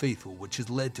is unfaithful, which has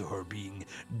led to her being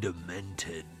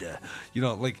demented.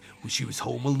 Like when she was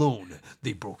home alone,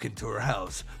 they broke into her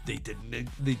house. They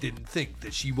didn't think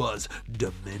that she was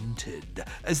demented.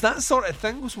 It's that sort of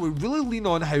thing. So we really lean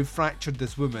on how fractured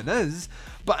this woman is,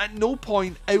 but at no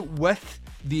point out with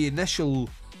the initial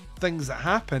things that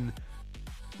happen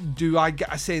do I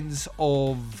get a sense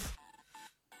of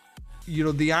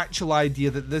the actual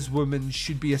idea that this woman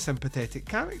should be a sympathetic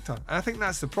character. And I think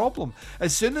that's the problem.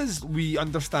 As soon as we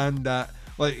understand that,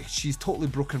 like, she's totally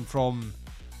broken from,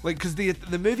 like, because the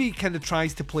movie kind of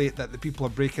tries to play it that the people are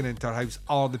breaking into her house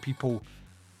are the people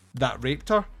that raped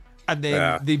her. And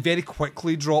then they very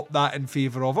quickly drop that in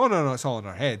favour of, oh, no, it's all in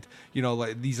her head.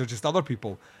 Like, these are just other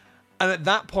people. And at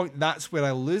that point, that's where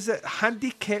I lose it. Had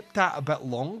they kept that a bit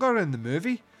longer in the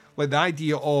movie, like the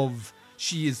idea of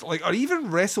she is like, or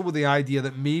even wrestle with the idea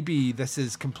that maybe this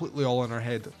is completely all in her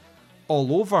head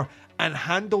all over, and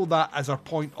handle that as her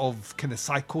point of kind of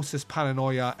psychosis,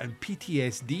 paranoia, and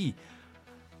PTSD.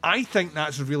 I think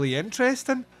that's really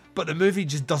interesting, but the movie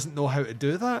just doesn't know how to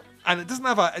do that, and it doesn't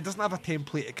have a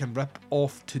template it can rip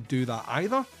off to do that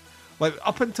either. Like,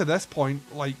 up until this point,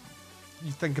 like,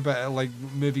 you think about it, like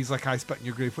movies like I Spit in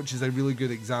Your Grave, which is a really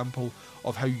good example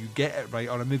of how you get it right,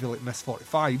 or a movie like Miss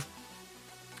 45.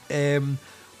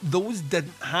 Those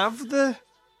didn't have the,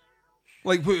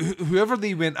 like, whoever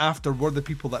they went after were the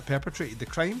people that perpetrated the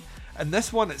crime. And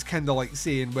this one, it's kind of like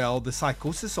saying, well, the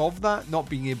psychosis of that, not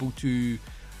being able to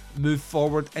move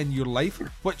forward in your life,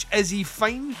 which is a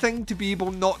fine thing to be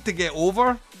able not to get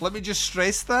over. Let me just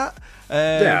stress that.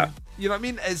 You know what I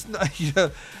mean? It's not, you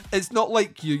know, it's not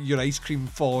like your ice cream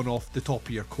falling off the top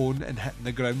of your cone and hitting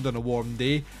the ground on a warm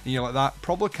day, and you're like, that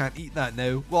probably can't eat that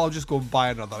now. Well, I'll just go and buy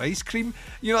another ice cream.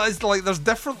 You know, it's like there's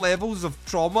different levels of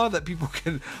trauma that people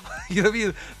can. You know what I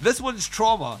mean? This one's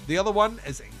trauma. The other one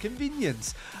is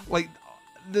inconvenience. Like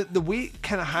the way it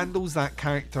kind of handles that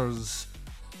character's,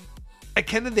 it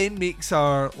kind of then makes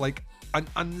her like an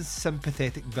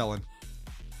unsympathetic villain.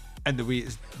 In the way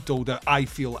it's doled out, I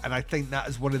feel, and I think that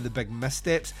is one of the big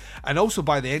missteps. And also,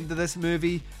 by the end of this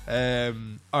movie,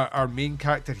 our main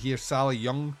character here, Sally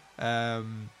Young,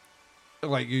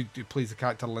 like who plays the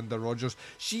character Linda Rogers,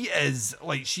 she is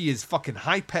fucking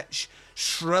high pitch,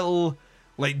 shrill,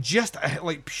 like just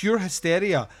like pure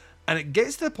hysteria, and it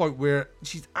gets to the point where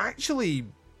she's actually,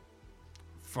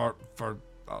 for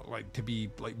like to be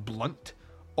like blunt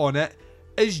on it,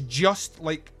 is just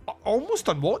like almost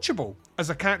unwatchable as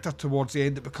a character towards the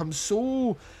end. It becomes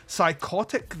so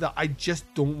psychotic that I just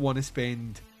don't want to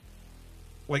spend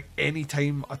like any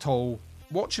time at all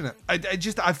watching it.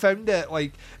 I found it,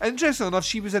 like, interesting enough,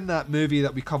 she was in that movie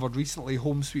that we covered recently,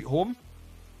 Home Sweet Home.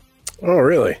 Oh,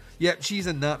 really? Yep, she's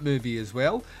in that movie as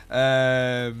well.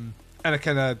 And I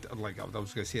kind of, like, I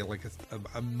was going to say, like,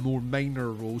 a more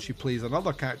minor role. She plays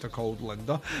another character called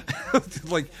Linda.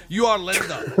 Like, you are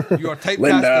Linda. You are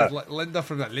typecast as Linda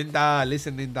from that. Linda,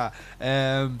 listen, Linda.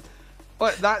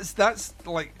 But that's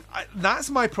like,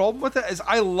 that's my problem with it, is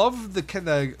I love the kind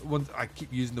of, I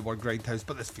keep using the word grindhouse,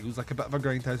 but this feels like a bit of a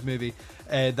grindhouse movie,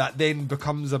 that then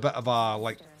becomes a bit of a,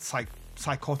 like,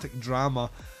 psychotic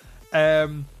drama.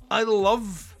 I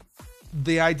love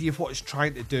the idea of what it's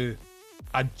trying to do.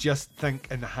 I just think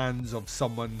in the hands of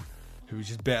someone who's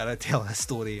just better at telling a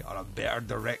story, or a better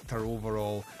director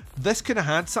overall, this could have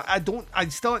had some. I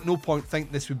still at no point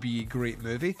think this would be a great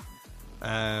movie,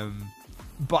 but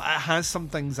it has some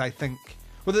things I think.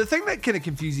 Well, the thing that kind of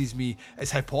confuses me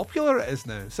is how popular it is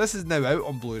now. So this is now out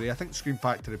on Blu-ray. I think Scream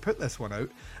Factory put this one out,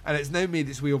 and it's now made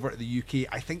its way over to the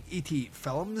UK. I think 88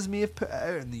 Films may have put it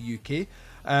out in the UK.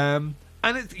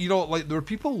 And it's, you know, like, there were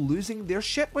people losing their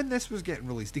shit when this was getting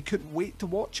released. They couldn't wait to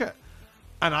watch it.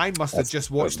 And I must have just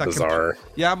watched I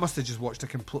must have just watched a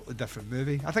completely different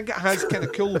movie. I think it has kind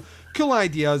of cool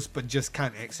ideas, but just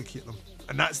can't execute them.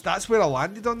 And that's where I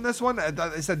landed on this one.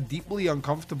 It's a deeply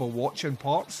uncomfortable watch in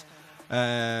parts.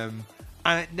 And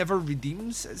it never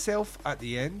redeems itself at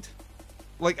the end.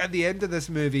 Like, at the end of this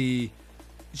movie,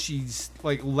 she's,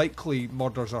 like, likely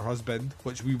murders her husband,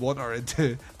 which we want her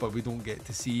to, but we don't get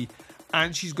to see.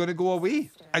 And she's going to go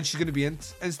away, and she's going to be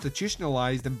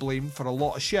institutionalized and blamed for a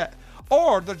lot of shit,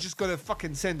 or they're just going to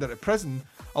fucking send her to prison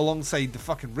alongside the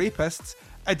fucking rapists.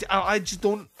 I just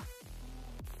don't,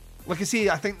 like I say,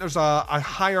 I think there's a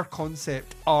higher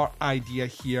concept art idea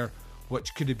here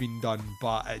which could have been done,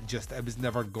 but it was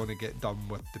never going to get done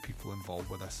with the people involved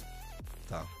with this.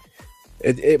 So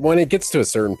when it gets to a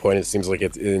certain point, it seems like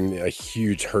it's in a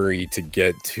huge hurry to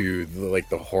get to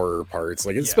the horror parts.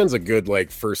 Like, it spends a good,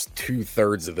 like, first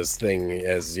 2/3 of this thing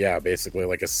as basically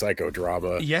like a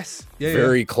psychodrama. Yes.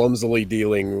 Very clumsily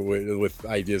dealing with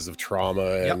ideas of trauma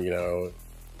and, you know,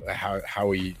 how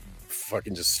we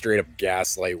fucking just straight up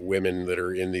gaslight women that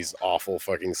are in these awful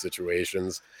fucking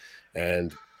situations.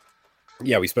 And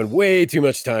we spend way too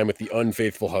much time with the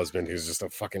unfaithful husband, who's just a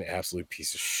fucking absolute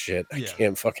piece of shit. I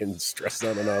can't fucking stress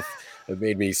that enough. It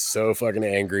made me so fucking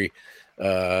angry.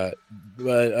 I'm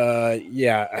kind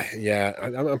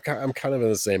of in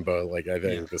the same boat. Like, I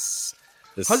think this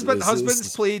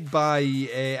husband's played by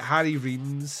Harry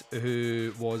Reams,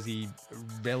 who was a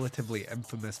relatively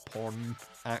infamous porn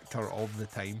actor of the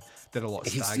time. Did a lot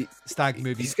of stag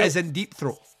movies. Is in Deep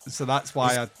Throat. So that's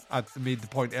why I made the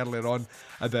point earlier on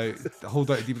about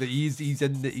Hold Out to Deep Throat. He's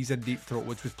in Deep Throat,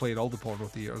 which was playing all the porno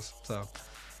theaters. So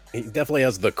he definitely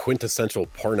has the quintessential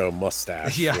porno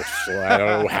mustache. Yeah. Which, I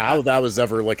don't know how that was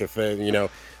ever like a thing. You know,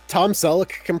 Tom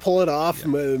Selleck can pull it off.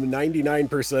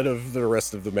 99% of the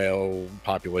rest of the male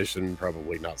population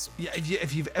probably not so. Yeah,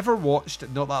 if you've ever watched,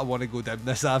 not that I want to go down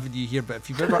this avenue here, but if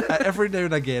you've ever, every now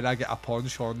and again I get a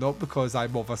paunch on, not because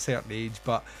I'm of a certain age,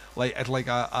 but like it's like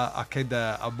a kind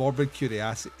of a morbid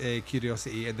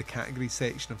curiosity in the category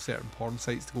section of certain porn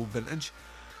sites to go vintage.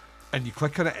 And you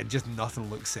click on it, and just nothing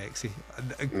looks sexy.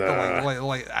 And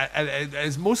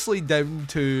it's mostly down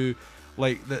to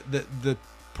like the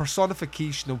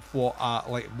personification of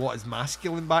what is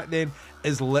masculine back then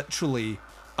is literally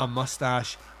a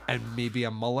mustache and maybe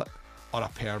a mullet or a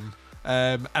perm.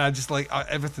 And I just like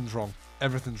everything's wrong.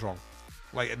 Everything's wrong.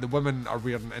 Like the women are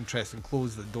wearing interesting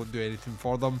clothes that don't do anything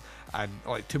for them, and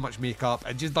like too much makeup,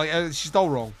 and just like it's just all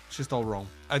wrong. It's just all wrong.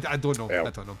 I don't know. Yeah. I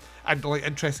don't know. And like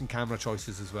interesting camera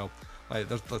choices as well. Like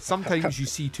there's sometimes you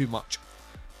see too much.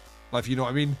 Like, you know what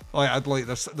I mean? Like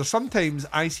there's sometimes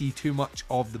I see too much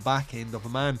of the back end of a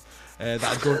man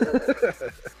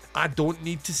that I don't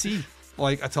need to see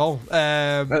like at all.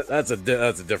 That's a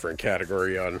different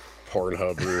category on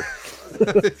Pornhub or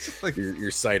like,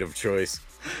 your site of choice.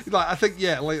 Like I think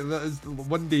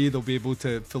one day they'll be able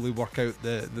to fully work out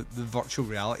the virtual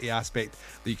reality aspect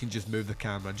that you can just move the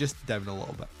camera just down a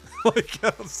little bit.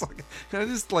 This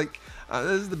is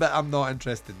the bit I'm not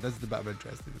interested in. This is the bit I'm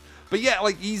interested in. But yeah,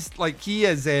 like he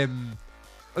is this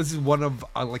is one of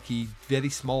a very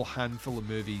small handful of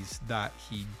movies that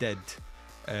he did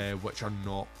which are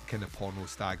not kind of porno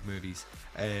stag movies,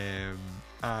 and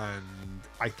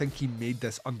I think he made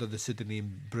this under the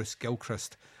pseudonym Bruce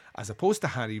Gilchrist as opposed to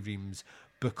Harry Reams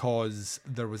because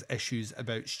there was issues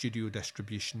about studio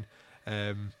distribution,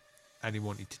 and he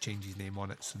wanted to change his name on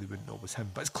it so they wouldn't know it was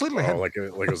him. But it's clearly him. Like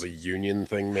it was a union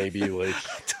thing, maybe. Like,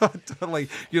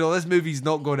 this movie's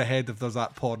not going ahead if there's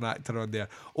that porn actor on there.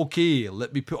 Okay,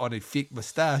 let me put on a fake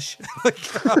moustache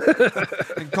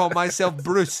and call myself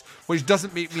Bruce, which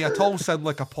doesn't make me at all sound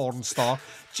like a porn star.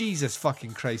 Jesus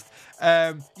fucking Christ.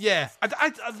 The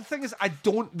thing is, I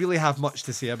don't really have much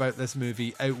to say about this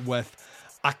movie out with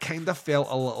I kind of felt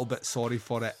a little bit sorry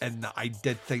for it in that I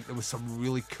did think there was some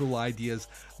really cool ideas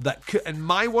that could, in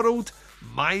my world,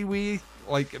 my way,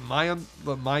 like my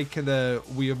kind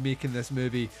of way of making this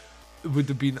movie would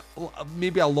have been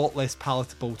maybe a lot less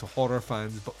palatable to horror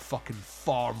fans, but fucking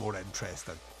far more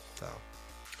interesting. So,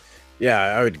 yeah,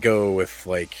 I would go with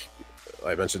like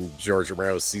I mentioned George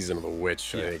Romero's Season of the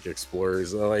Witch. I think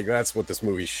explores like that's what this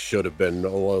movie should have been. A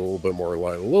little bit more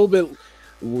like a little bit.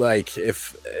 Like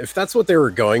if that's what they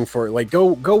were going for, like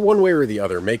go one way or the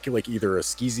other. Make like either a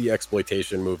skeezy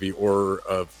exploitation movie or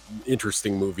a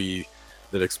interesting movie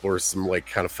that explores some like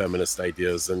kind of feminist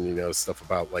ideas and stuff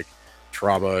about like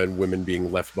trauma and women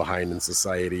being left behind in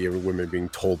society and women being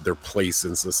told their place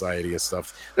in society and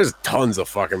stuff. There's tons of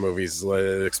fucking movies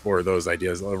that explore those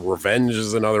ideas. Revenge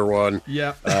is another one.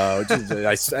 Yeah. I'm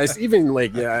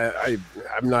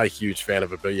not a huge fan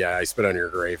of it, but yeah, I Spit on Your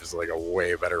Grave is like a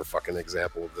way better fucking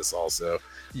example of this also.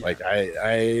 Yeah. Like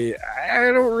I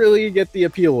don't really get the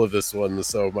appeal of this one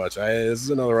so much. This is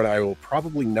another one I will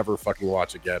probably never fucking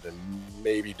watch again and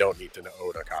maybe don't need to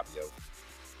own a copy of.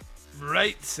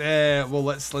 Right, well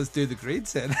let's do the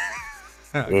grades then.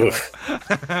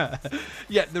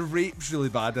 Yeah, the rape's really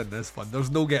bad in this one. There's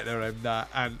no getting around that,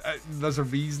 and there's a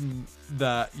reason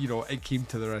that it came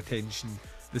to their attention,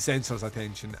 the censor's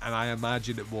attention, and I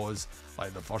imagine it was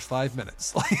like the first 5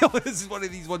 minutes. Like this is one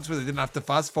of these ones where they didn't have to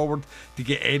fast forward to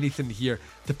get anything here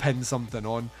to pin something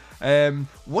on.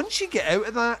 Once you get out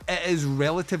of that, it is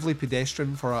relatively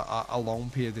pedestrian for a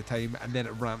long period of time, and then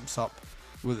it ramps up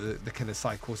with the kind of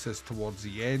psychosis towards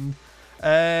the end.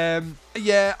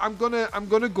 Yeah, I'm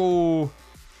gonna go.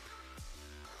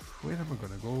 Where am I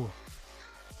gonna go?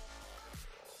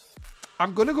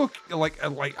 I'm gonna go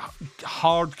like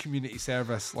hard community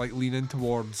service, like leaning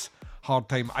towards hard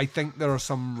time. I think there are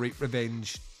some rape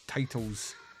revenge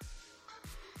titles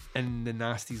in the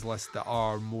nasties list that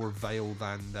are more vile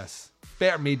than this.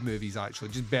 Better made movies, actually,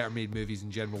 just better made movies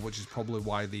in general, which is probably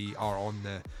why they are on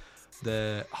the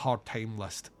hard time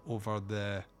list over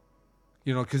the,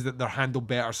 because they're handled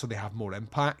better, so they have more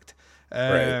impact.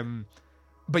 Right.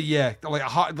 But yeah,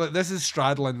 like this is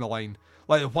straddling the line.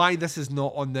 Like why this is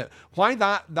not on why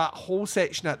that whole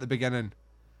section at the beginning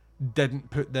didn't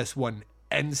put this one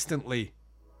instantly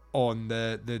on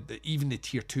the even the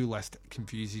tier 2 list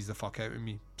confuses the fuck out of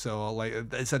me. So like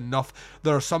it's enough.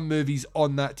 There are some movies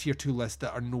on that tier 2 list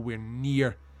that are nowhere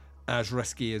near as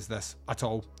risky as this at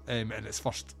all in its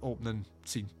first opening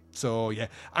scene. So yeah,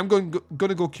 I'm going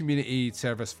to go community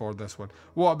service for this one.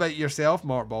 What about yourself,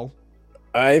 Mark Ball?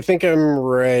 I think I'm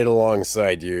right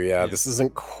alongside you. Yeah, this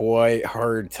isn't quite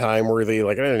hard time worthy.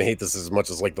 Like, I didn't hate this as much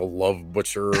as like the Love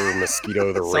Butcher, or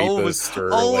Mosquito the Rapist,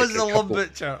 or always like the Love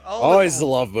Butcher. Always the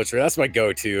Love Butcher. That's my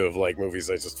go-to of like movies.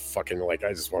 I just fucking like.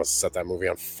 I just want to set that movie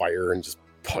on fire and just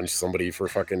punch somebody for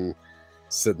fucking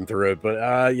sitting through it.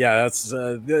 But yeah, that's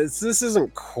this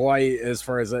isn't quite as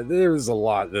far as there was a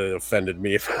lot that offended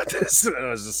me about this. I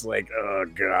was just like, oh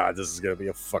god, this is gonna be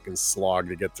a fucking slog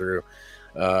to get through.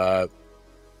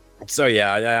 So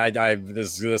yeah,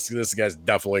 this guy's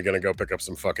definitely gonna go pick up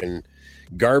some fucking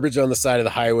garbage on the side of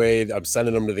the highway. I'm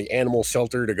sending him to the animal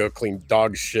shelter to go clean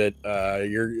dog shit.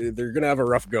 They're gonna have a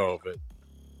rough go of it.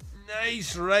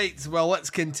 Nice, right. Well, let's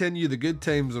continue the good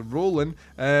times of rolling.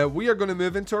 We are going to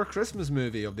move into our Christmas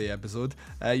movie of the episode.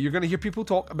 You're going to hear people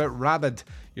talk about Rabid.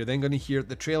 You're then going to hear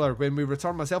the trailer when we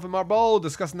return. Myself and Mark Ball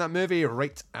discussing that movie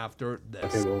right after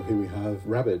this. Okay, well, here we have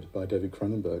Rabid by David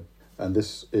Cronenberg. And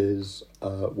this is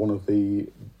one of the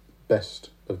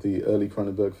best of the early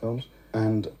Cronenberg films,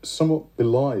 and somewhat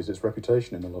belies its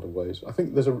reputation in a lot of ways. I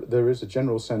think there is a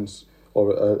general sense,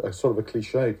 or a sort of a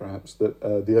cliche perhaps, that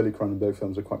the early Cronenberg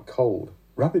films are quite cold.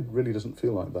 Rabid really doesn't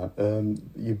feel like that.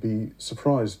 You'd be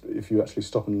surprised if you actually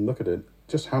stop and look at it,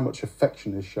 just how much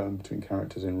affection is shown between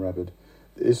characters in Rabid.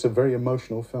 It's a very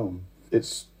emotional film.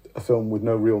 It's a film with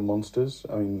no real monsters.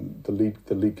 I mean, the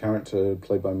lead character,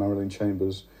 played by Marilyn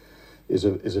Chambers, is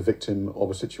a victim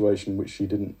of a situation which she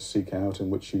didn't seek out,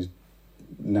 and which she's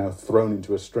now thrown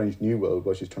into a strange new world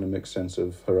where she's trying to make sense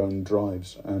of her own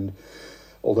drives. And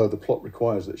although the plot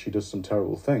requires that she does some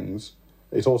terrible things,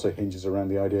 it also hinges around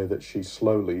the idea that she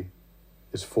slowly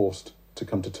is forced to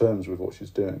come to terms with what she's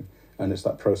doing. And it's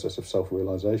that process of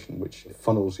self-realization which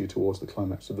funnels you towards the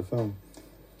climax of the film.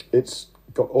 It's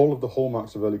got all of the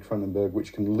hallmarks of early Cronenberg,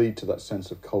 which can lead to that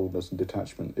sense of coldness and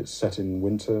detachment. It's set in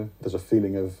winter. There's a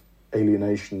feeling of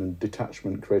alienation and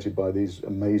detachment created by these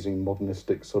amazing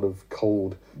modernistic sort of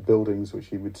cold buildings which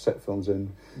he would set films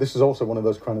in. This is also one of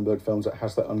those Cronenberg films that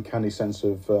has that uncanny sense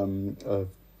of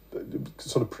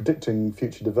sort of predicting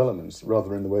future developments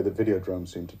rather in the way that Videodrome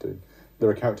seemed to do. There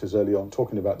are characters early on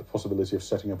talking about the possibility of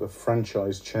setting up a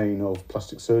franchise chain of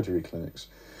plastic surgery clinics.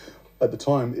 At the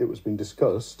time it was being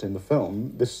discussed in the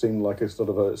film, this seemed like a sort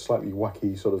of a slightly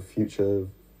wacky sort of future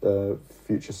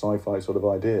sci-fi sort of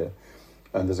idea.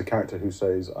 And there's a character who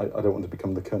says, I don't want to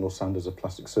become the Colonel Sanders of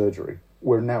plastic surgery.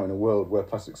 We're now in a world where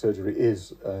plastic surgery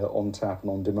is on tap and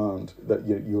on demand, that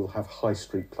you'll have high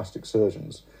street plastic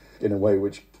surgeons in a way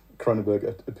which Cronenberg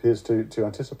appears to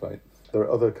anticipate. There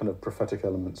are other kind of prophetic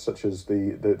elements, such as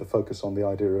the focus on the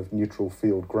idea of neutral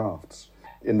field grafts.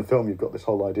 In the film, you've got this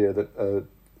whole idea that,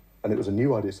 and it was a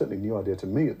new idea, certainly a new idea to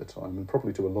me at the time, and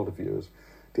probably to a lot of viewers,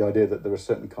 the idea that there are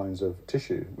certain kinds of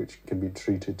tissue which can be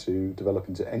treated to develop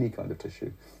into any kind of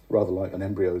tissue, rather like an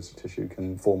embryo's tissue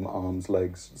can form arms,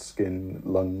 legs, skin,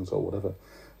 lungs, or whatever.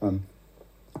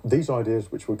 These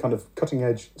ideas, which were kind of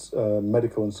cutting-edge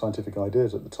medical and scientific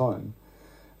ideas at the time,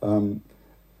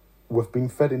 were being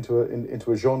fed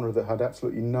into a genre that had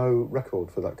absolutely no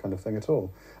record for that kind of thing at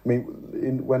all. I mean,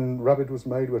 when Rabid was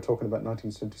made, we're talking about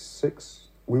 1976.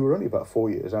 We were only about 4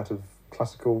 years out of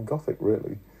classical Gothic,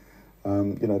 really.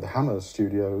 The Hammer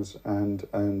Studios and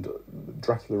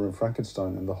Dracula and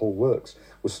Frankenstein and the whole works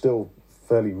was still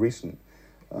fairly recent.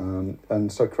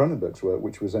 And so Cronenberg's work,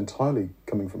 which was entirely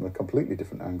coming from a completely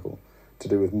different angle, to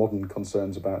do with modern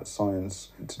concerns about science,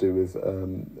 to do with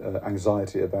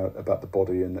anxiety about the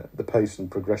body and the pace and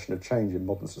progression of change in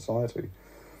modern society,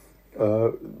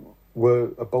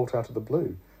 were a bolt out of the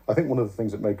blue. I think one of the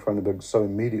things that made Cronenberg so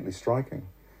immediately striking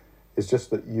is just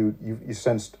that you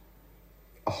sensed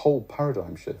a whole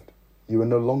paradigm shift. You were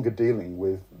no longer dealing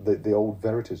with the old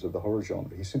verities of the horror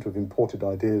genre. He seemed to have imported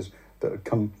ideas that had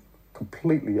come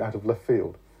completely out of left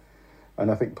field.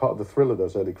 And I think part of the thrill of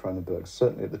those early Cronenbergs,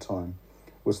 certainly at the time,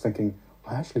 was thinking,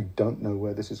 I actually don't know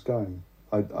where this is going.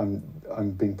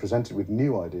 I'm being presented with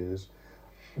new ideas.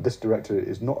 This director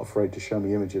is not afraid to show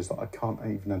me images that I can't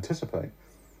even anticipate.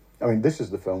 I mean, this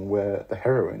is the film where the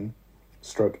heroine,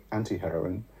 stroke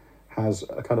anti-heroine, has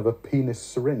a kind of a penis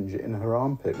syringe in her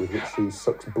armpit with which she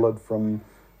sucks blood from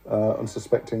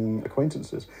unsuspecting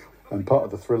acquaintances. And part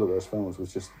of the thrill of those films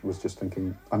was just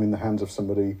thinking, I'm in the hands of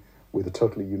somebody with a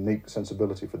totally unique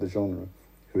sensibility for the genre,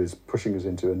 who is pushing us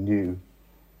into a new,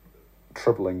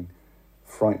 troubling,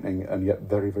 frightening, and yet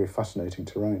very, very fascinating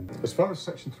terrain. As far as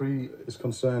Section 3 is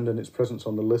concerned and its presence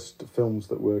on the list of films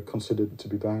that were considered to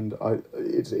be banned,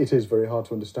 it is very hard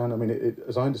to understand. I mean,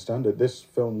 as I understand it, this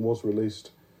film was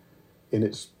released in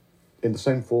the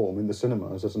same form in the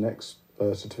cinemas as an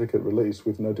certificate release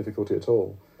with no difficulty at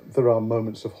all. there are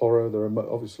moments of horror. There are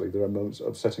obviously there are moments,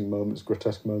 upsetting moments,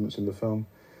 grotesque moments in the film.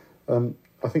 I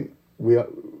think we are,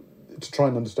 to try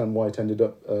and understand why it ended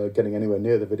up getting anywhere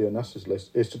near the Video Nasties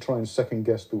list is to try and second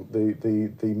guess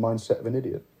the mindset of an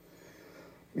idiot.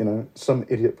 You know, some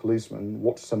idiot policeman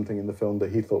watched something in the film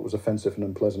that he thought was offensive and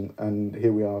unpleasant, and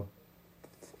here we are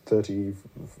 30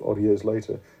 odd years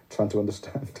later trying to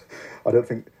understand. We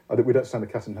don't stand a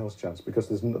cat and mouse chance, because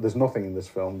there's nothing in this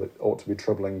film that ought to be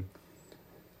troubling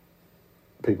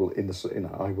people in the, you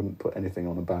know, I wouldn't put anything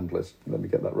on a banned list, let me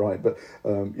get that right, but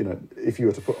you know, if you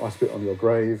were to put I Spit on Your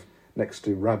Grave next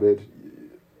to Rabid,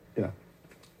 you know,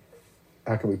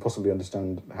 how can we possibly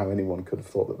understand how anyone could have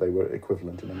thought that they were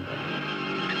equivalent in any way?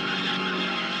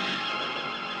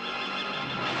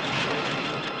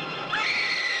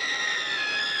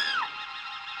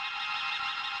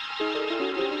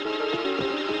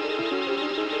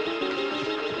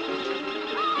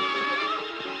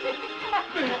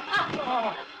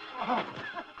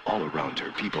 All around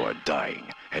her, people are dying,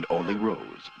 and only Rose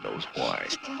knows why.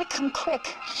 You gotta come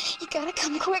quick. You gotta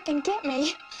come quick and get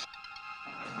me.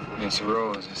 It's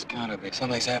Rose. It's gotta be.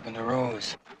 Something's happened to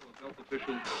Rose. Health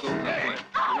officials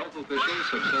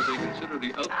have said they consider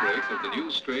the outbreak of the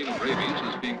new strain of rabies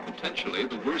as being potentially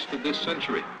the worst of this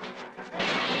century.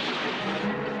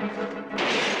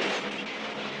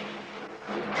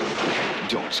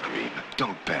 Don't scream.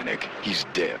 Don't panic. He's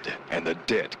dead, and the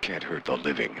dead can't hurt the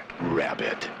living.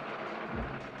 Rabid.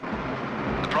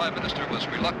 The Prime Minister was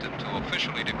reluctant to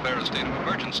officially declare a state of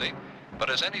emergency, but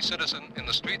as any citizen in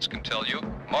the streets can tell you,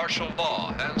 martial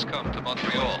law has come to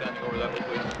Montreal. Get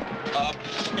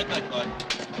that gun.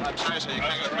 I'm sorry, sir. You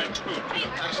can't go right.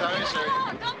 I'm sorry, sir.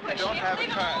 I don't have a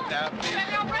car now, please.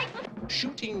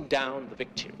 Shooting down the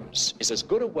victims is as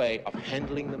good a way of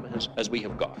handling them as we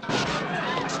have got.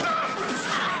 Stop!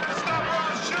 Stop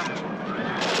or shoot!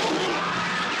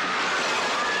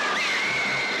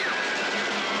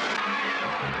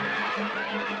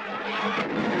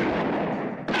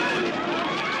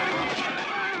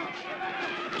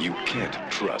 You can't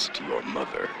trust your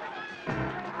mother.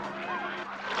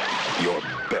 Your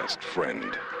best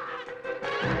friend.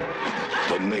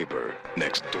 The neighbor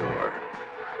next door.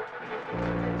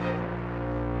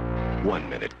 1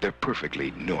 minute, they're perfectly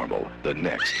normal. The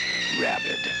next,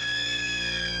 rabid.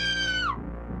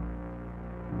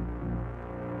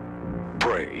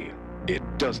 Pray it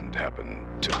doesn't happen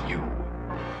to you.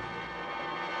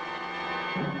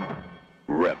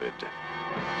 Rabid.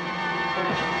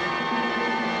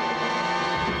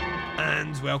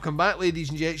 And welcome back, ladies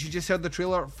and gents. You just heard the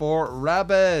trailer for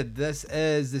Rabid. This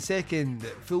is the second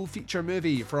full feature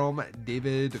movie from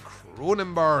David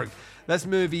Cronenberg. This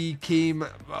movie came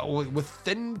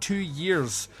within 2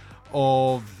 years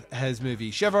of his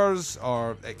movie Shivers,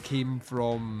 or it came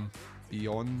from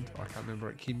beyond, or I can't remember,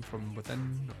 it came from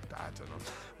within, I don't know,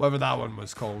 whatever that one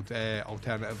was called,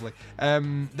 alternatively.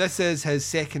 This is his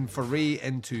second foray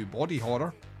into body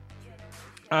horror.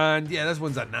 And yeah, this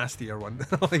one's a nastier one,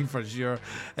 like for sure.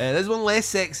 This one less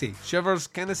sexy. Shivers,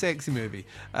 kind of sexy movie.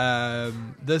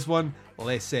 This one,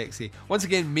 less sexy. Once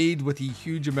again, made with a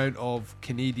huge amount of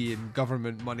Canadian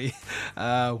government money,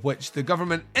 which the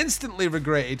government instantly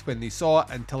regretted when they saw it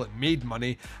until it made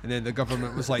money, and then the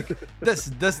government was like,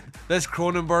 this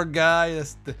Cronenberg guy,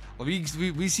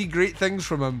 we see great things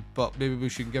from him, but maybe we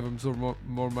should give him some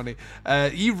more money.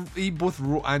 He both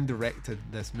wrote and directed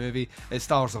this movie. It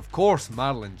stars, of course,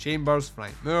 Marilyn Chambers,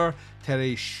 Frank Moore,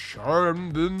 Terry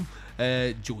Schreiber,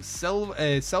 Joe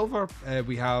Silver,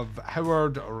 we have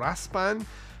Howard Raspan,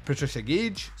 Patricia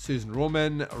Gage, Susan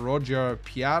Roman, Roger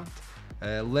Piard,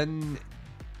 Lynn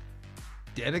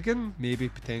Derrigan, maybe,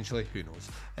 potentially, who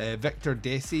knows, Victor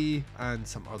Desi, and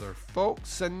some other folks.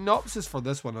 Synopsis for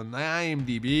this one on the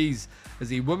IMDb's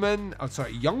is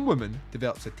young woman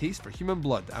develops a taste for human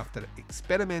blood after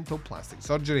experimental plastic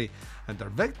surgery, and her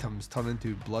victims turn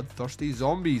into bloodthirsty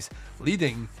zombies,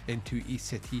 leading into a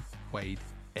city-wide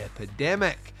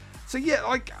epidemic. So yeah,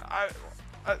 like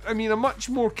I mean, a much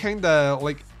more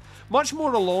much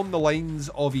more along the lines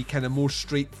of a kind of more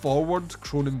straightforward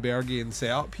Cronenbergian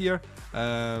setup here.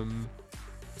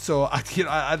 So I think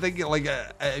like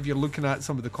if you're looking at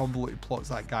some of the convoluted plots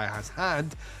that guy has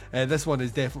had, this one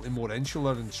is definitely more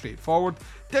insular and straightforward.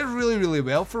 Did really, really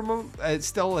well for him. It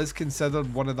still is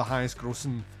considered one of the highest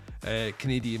grossing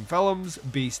Canadian films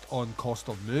based on cost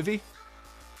of movie.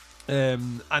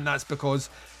 And that's because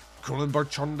Cronenberg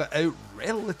churned it out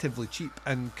relatively cheap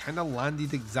and kind of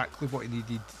landed exactly what he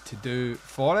needed to do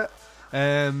for it.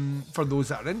 For those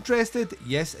that are interested,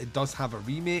 yes, it does have a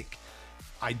remake.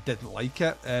 I didn't like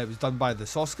it. It was done by the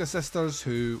Soska sisters,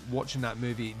 who, watching that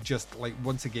movie, just like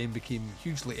once again became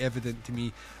hugely evident to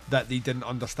me that they didn't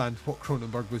understand what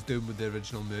Cronenberg was doing with the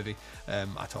original movie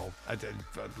at all. I didn't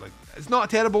like. It's not a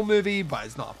terrible movie, but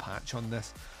it's not a patch on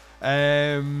this.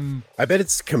 I bet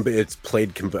it's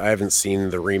played. I haven't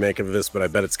seen the remake of this, but I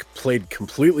bet it's played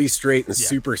completely straight and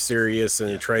super serious,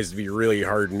 and it tries to be really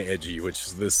hard and edgy, which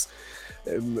is this.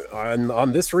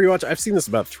 On this rewatch, I've seen this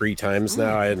about 3 times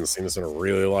now. I hadn't seen this in a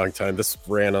really long time. This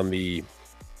ran on the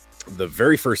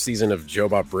very first season of Joe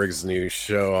Bob Briggs' new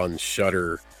show on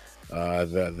Shudder.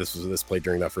 This played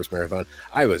during that first marathon.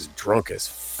 I was drunk as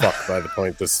fuck by the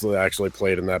point this actually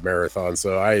played in that marathon,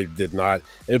 so I did not.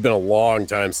 It had been a long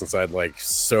time since I'd like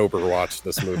sober watched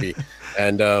this movie,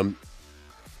 and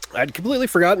I'd completely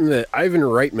forgotten that Ivan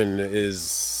Reitman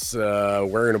is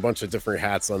wearing a bunch of different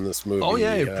hats on this movie. Oh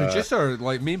yeah, producer,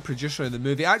 like main producer in the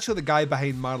movie. Actually, the guy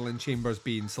behind Marilyn Chambers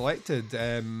being selected,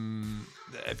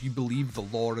 if you believe the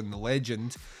lore and the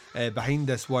legend behind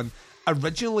this one.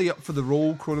 Originally up for the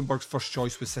role, Cronenberg's first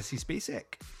choice was Sissy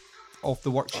Spacek, off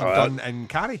the work she'd done in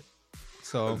Carrie.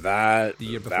 So that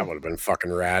would have been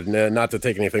fucking rad. Not to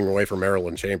take anything away from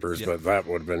Marilyn Chambers, but that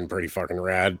would have been pretty fucking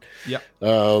rad. Yeah.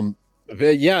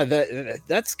 But yeah,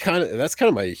 that's kind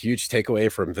of my huge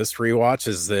takeaway from this rewatch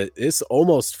is that this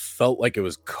almost felt like it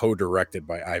was co-directed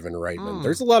by Ivan Reitman.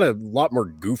 There's a lot more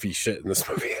goofy shit in this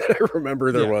movie than I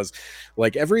remember there was.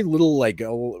 Like every little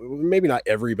maybe not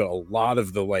every, but a lot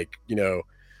of the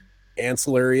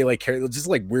ancillary just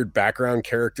like weird background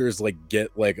characters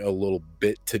get like a little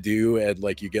bit to do, and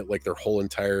like you get like their whole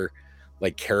entire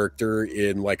character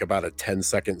in like about a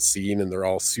 10-second scene, and they're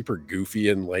all super goofy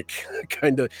and like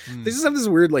kind of they just have this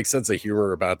weird sense of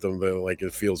humor about them, but like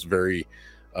it feels very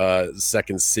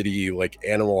Second City, like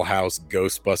Animal House,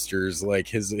 Ghostbusters, like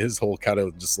his whole kind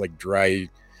of just like dry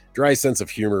sense of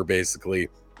humor basically,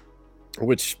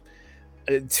 which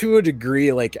to a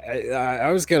degree, like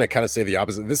I was gonna kind of say the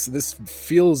opposite. This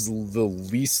feels the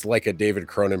least like a David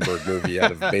Cronenberg movie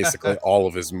out of basically all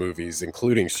of his movies,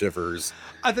 including Shivers.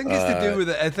 I think it's to do with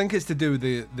it. I think it's to do with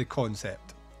the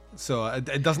concept. So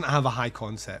it doesn't have a high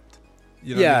concept.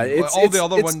 You know what I mean? All the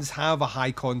other ones have a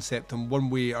high concept, and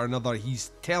one way or another,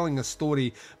 he's telling a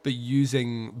story, but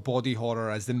using body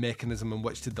horror as the mechanism in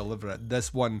which to deliver it.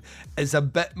 This one is a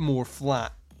bit more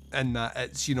flat. And that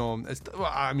it's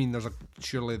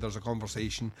surely there's a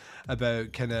conversation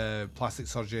about kind of plastic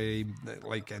surgery,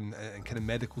 like and kind of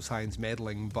medical science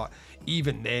meddling, but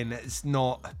even then, it's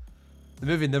not. The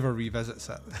movie never revisits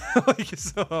it.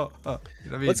 You know what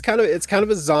I mean? It's kind of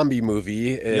a zombie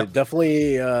movie. It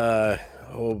definitely.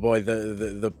 Oh boy,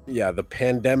 the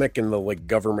pandemic and the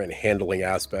government handling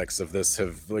aspects of this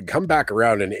have come back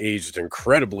around and aged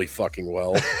incredibly fucking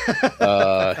well.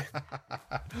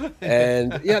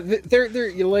 And yeah,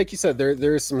 there like you said,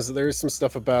 there's some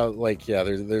stuff about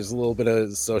there's a little bit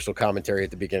of social commentary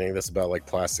at the beginning of this about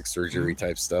plastic surgery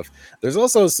type stuff. There's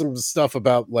also some stuff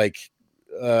about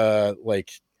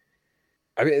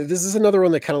I mean, this is another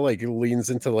one that kind of leans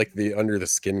into the under the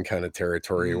skin kind of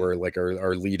territory where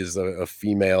our lead is a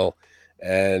female,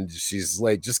 and she's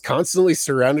just constantly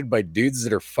surrounded by dudes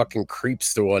that are fucking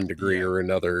creeps to one degree or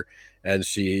another, and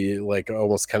she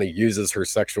almost kind of uses her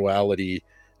sexuality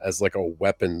as a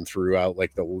weapon throughout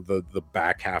the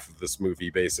back half of this movie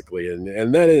basically, and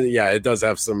then it does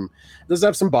have some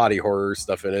body horror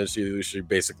stuff in it. She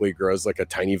basically grows a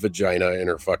tiny vagina in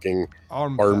her fucking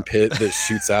armpit that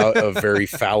shoots out a very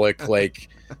phallic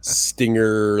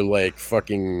stinger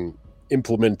fucking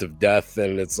implement of death,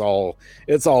 and it's all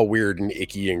weird and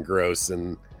icky and gross.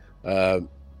 And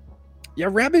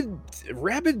Rabid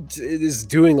is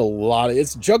doing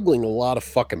it's juggling a lot of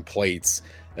fucking plates.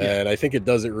 And I think it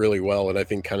does it really well, and I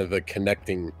think kind of the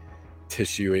connecting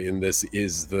tissue in this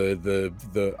is the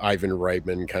Ivan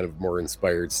Reitman kind of more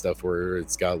inspired stuff, where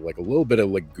it's got a little bit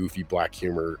of goofy black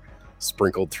humor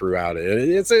sprinkled throughout it.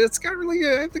 And it's got really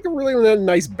I think a really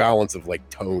nice balance of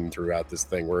tone throughout this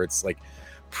thing, where it's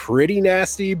pretty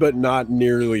nasty, but not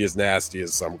nearly as nasty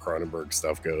as some Cronenberg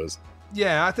stuff goes.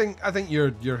 Yeah, I think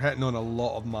you're hitting on a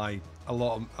lot of my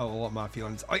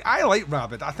feelings. I like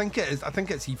Rabid. I think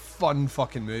it's a fun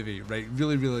fucking movie, right?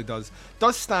 Really, really does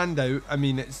stand out. I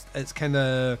mean, it's kind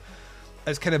of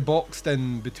boxed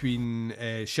in between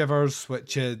Shivers,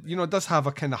 which does have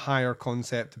a kind of higher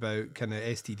concept about kind of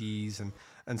STDs and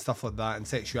stuff like that, and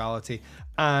sexuality,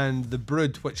 and The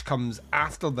Brood, which comes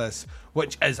after this,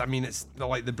 which is, I mean, it's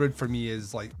The Brood for me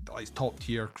is it's top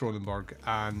tier Cronenberg,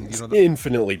 and it's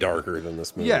infinitely darker than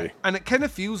this movie. Yeah, and it kind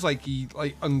of feels like he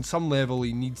on some level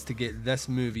he needs to get this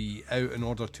movie out in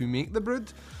order to make The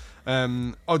Brood.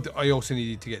 I also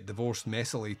needed to get divorced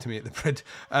messily to make the Brid.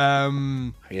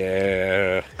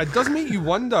 Yeah. It does make you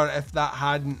wonder if that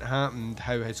hadn't happened,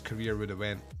 how his career would have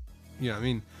went. You know what I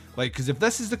mean? Like, because if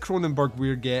this is the Cronenberg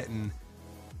we're getting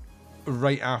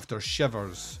right after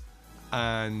Shivers,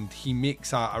 and he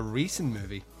makes a racing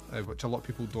movie, which a lot of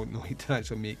people don't know, he did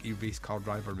actually make a race car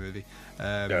driver movie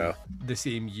the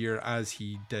same year as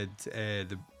he did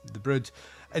the Brood.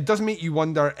 It does make you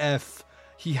wonder if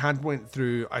he had went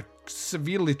through a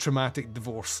severely traumatic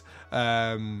divorce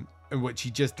in which he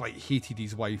just like hated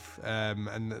his wife,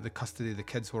 and the custody of the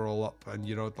kids were all up, and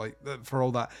you know, like for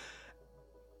all that,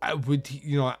 would he,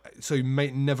 you know, so he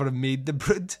might never have made the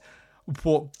Brood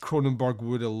what Cronenberg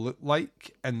would have looked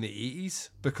like in the 80s,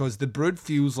 because the Brood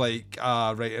feels like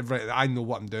right, I know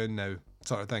what I'm doing now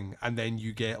sort of thing, and then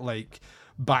you get like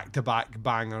back-to-back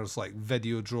bangers like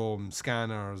Videodrome,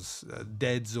 Scanners,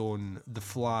 Dead Zone, The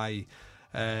Fly,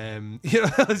 you know,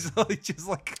 it's like just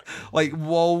like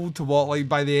wall to wall. Like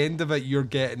by the end of it, you're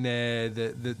getting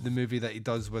the movie that he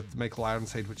does with Michael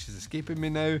Ironside, which is escaping me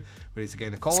now, where he's a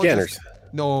gynecologist. Scanners.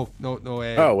 No.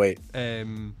 Oh wait.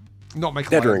 Not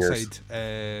Michael Dead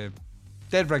Ironside.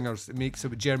 Dead Ringers. It makes it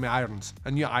with Jeremy Irons. I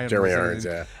knew Irons. Jeremy Irons,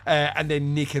 yeah. And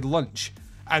then Naked Lunch.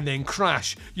 And then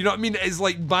Crash. You know what I mean? It's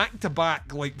like back to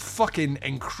back, like fucking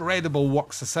incredible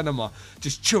works of cinema.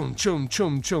 Just chum,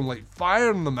 like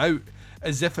firing them out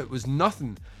as if it was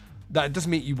nothing. That does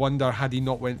make you wonder, had he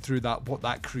not went through that, what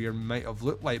that career might have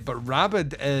looked like. But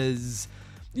Rabid is,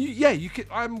 you can.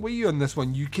 I'm with you on this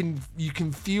one. You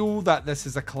can feel that this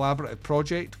is a collaborative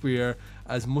project, where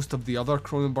as most of the other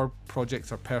Cronenberg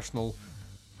projects are personal.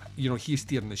 You know, he's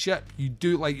steering the ship. You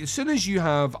do, like, as soon as you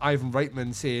have Ivan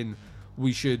Reitman saying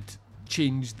we should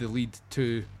change the lead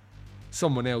to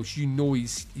someone else, you know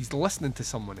he's listening to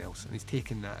someone else and he's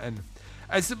taking that in.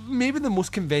 It's maybe the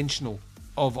most conventional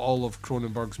of all of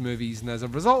Cronenberg's movies, and as a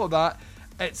result of that,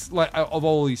 it's like, of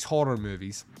all these horror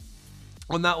movies,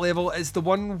 on that level, it's the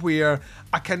one where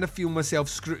I kind of feel myself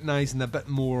scrutinising a bit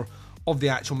more of the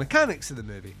actual mechanics of the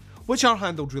movie, which are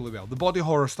handled really well. The body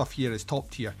horror stuff here is top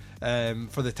tier.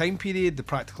 For the time period, the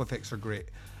practical effects are great.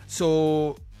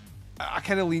 So I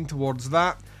kind of lean towards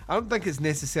that. I don't think it's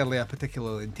necessarily a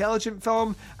particularly intelligent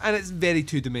film, and it's very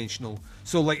two-dimensional.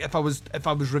 So, like, if I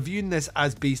was reviewing this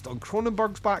as based on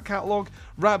Cronenberg's back catalogue,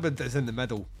 Rabid is in the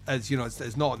middle. As you know,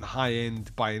 it's not on the high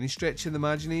end by any stretch of the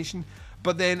imagination.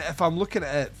 But then, if I'm looking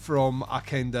at it from a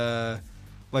kind of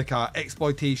like a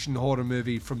exploitation horror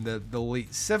movie from the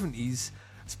late 70s,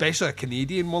 especially a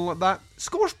Canadian one like that,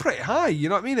 score's pretty high. You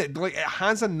know what I mean? It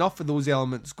has enough of those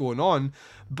elements going on,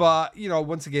 but you know,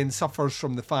 once again, suffers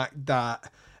from the fact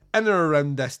that in or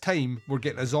around this time, we're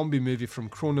getting a zombie movie from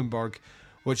Cronenberg,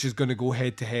 which is going to go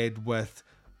head to head with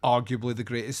arguably the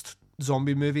greatest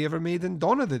zombie movie ever made in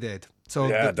Dawn of the Dead. So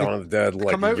yeah, Dawn of the Dead,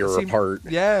 like a year apart.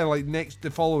 Yeah, like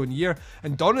the following year,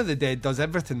 and Dawn of the Dead does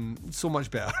everything so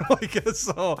much better. Like,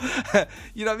 so,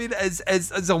 you know what I mean?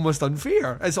 It's almost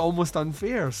unfair. It's almost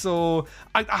unfair. So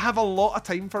I have a lot of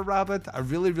time for Rabid. I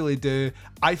really, really do.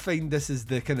 I find this is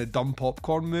the kind of dumb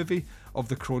popcorn movie of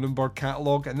the Cronenberg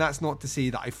catalogue, and that's not to say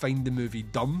that I find the movie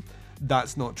dumb.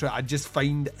 That's not true. I just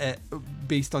find it,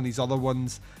 based on these other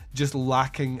ones, just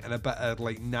lacking in a bit of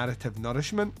like narrative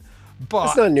nourishment. But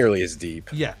it's not nearly as deep.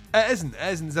 Yeah, it isn't.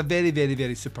 It's a very, very,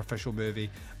 very superficial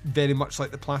movie. Very much like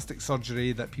the plastic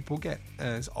surgery that people get.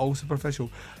 It's all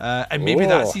superficial. And maybe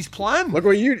that's his plan. Look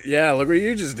what you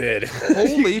just did.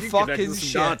 Holy fucking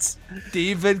shit. Nuts.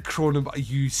 David Cronenberg,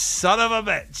 you son of a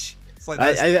bitch. Like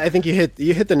I think you hit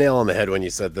the nail on the head when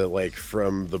you said that, like,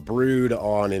 from The Brood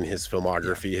on in his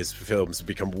filmography, his films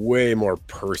become way more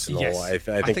personal. Yes.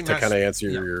 I think to kind of answer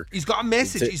your... He's got a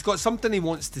message. He's got something he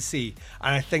wants to say,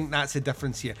 and I think that's the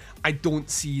difference here. I don't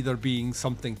see there being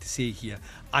something to say here.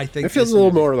 I think it feels a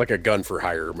little more like a gun for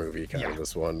hire movie, kind of,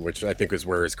 this one, which I think is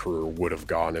where his career would have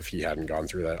gone if he hadn't gone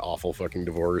through that awful fucking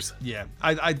divorce. Yeah,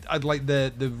 I'd like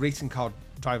the racing car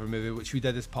driver movie, which we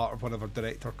did as part of one of our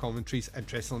director commentaries,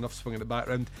 interesting enough, swinging it back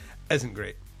around, isn't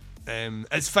great.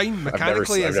 It's fine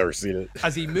mechanically. I've never seen it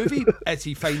as a movie. It's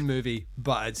a fine movie,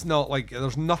 but it's not like,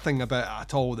 there's nothing about it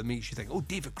at all that makes you think, oh,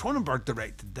 David Cronenberg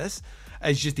directed this.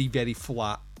 It's just a very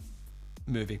flat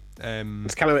movie.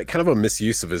 It's kind of a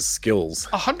misuse of his skills.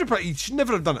 100%. He should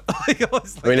never have done it.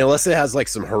 I mean, unless it has like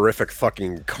some horrific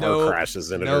fucking car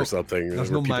crashes in it or something, there's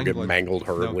where no people get mangled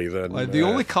horribly. Then the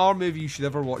only car movie you should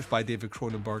ever watch by David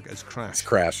Cronenberg is Crash. It's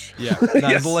Crash. Yeah,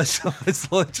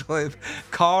 it's literally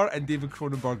Car and David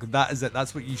Cronenberg. That is it.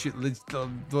 That's what you should.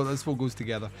 That's what goes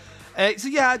together. So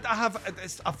yeah,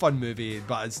 it's a fun movie,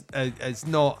 but it's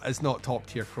not top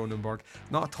tier Cronenberg.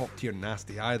 Not a top tier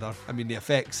nasty either. I mean, the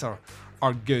effects are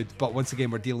are good. But once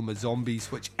again, we're dealing with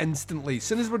zombies, which instantly, as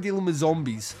soon as we're dealing with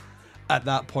zombies, at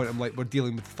that point, I'm like, we're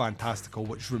dealing with fantastical,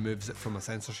 which removes it from a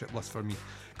censorship list for me.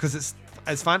 Because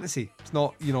it's fantasy. It's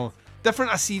not, you know,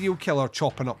 different a serial killer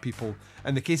chopping up people.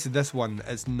 In the case of this one,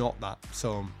 it's not that.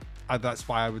 So that's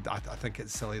why I think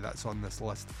it's silly that's on this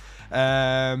list.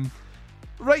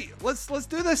 Right, let's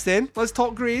do this then. Let's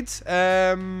talk grades.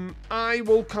 I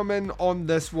will come in on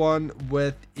this one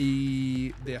with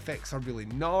the effects are really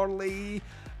gnarly.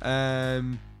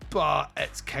 But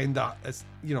it's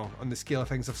you know, on the scale of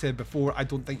things I've said before, I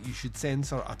don't think you should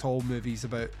censor at all movies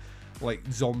about like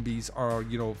zombies or,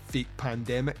 you know, fake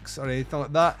pandemics or anything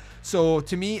like that. So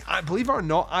to me, believe it or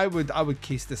not, I would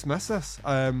case dismiss this.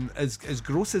 As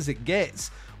gross as it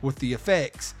gets with the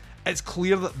effects, it's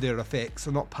clear that their effects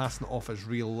are not passing it off as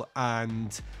real,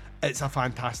 and it's a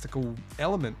fantastical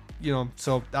element, you know.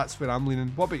 So that's where I'm leaning.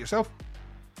 What about yourself?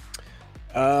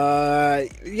 Yeah,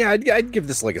 I'd give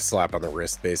this like a slap on the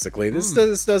wrist. Basically, this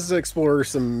does explore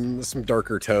some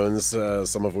darker tones,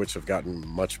 some of which have gotten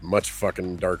much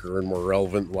fucking darker and more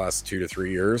relevant in the last 2 to 3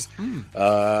 years.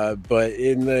 But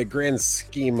in the grand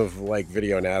scheme of like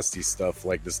video nasty stuff,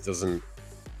 like this doesn't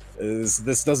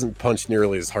punch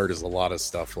nearly as hard as a lot of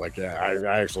stuff. Like,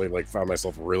 I actually like found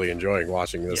myself really enjoying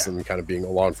watching this and kind of being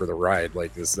along for the ride.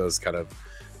 Like, this does kind of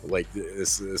like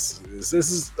this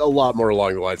is a lot more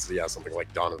along the lines of something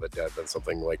like Dawn of the Dead than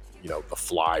something like, you know, The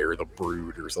Fly or The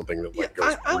Brood or something that like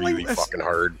goes really fucking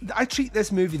hard. I treat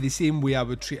this movie the same way I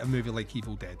would treat a movie like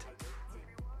Evil Dead.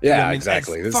 Yeah, you know what I mean?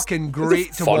 exactly. It's fucking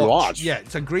great to fun watch. Yeah,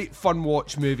 it's a great fun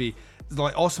watch movie. It's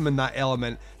like awesome in that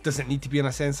element. Does it need to be on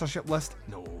a censorship list?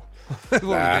 No. What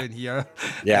are we doing here?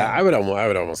 Yeah, I would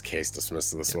almost case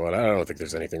dismiss this one. I don't think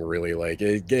there's anything really like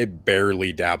it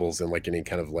barely dabbles in like any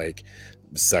kind of like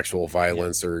sexual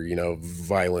violence or, you know,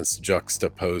 violence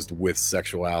juxtaposed with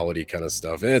sexuality kind of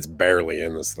stuff. It's barely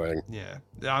in this thing. Yeah,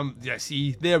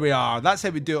 see, there we are. That's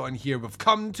how we do it on here. We've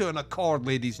come to an accord,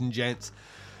 ladies and gents.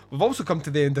 We've also come to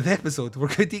the end of the episode. We're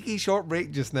going to take a short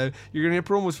break just now. You're going to hear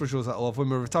promos for shows that I love. When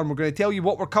we return, we're going to tell you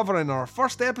what we're covering in our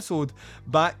first episode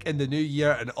back in the new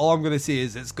year. And all I'm going to say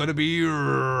is it's going to be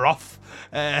rough.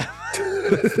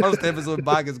 The first episode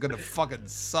back is going to fucking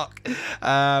suck.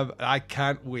 I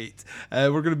can't wait. We're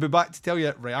going to be back to tell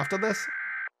you right after this.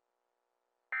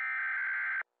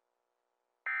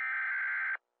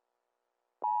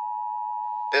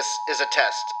 This is a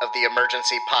test of the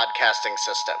emergency podcasting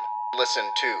system. Listen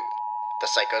to the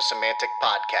Psychosemantic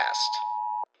Podcast.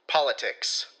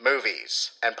 Politics,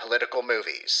 movies, and political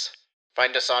movies.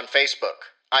 Find us on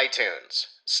Facebook, iTunes,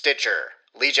 Stitcher,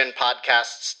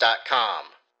 LegionPodcasts.com.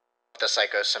 The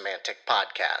Psychosemantic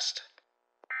Podcast.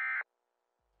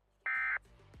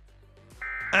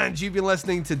 And you've been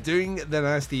listening to Doing the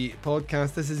Nasty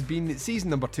Podcast. This has been season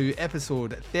number 2,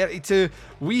 episode 32.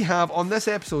 We have on this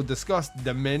episode discussed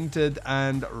Demented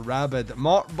and Rabid.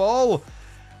 Mark Ball,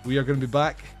 we are going to be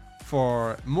back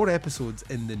for more episodes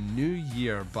in the new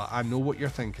year, but I know what you're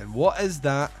thinking. What is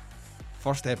that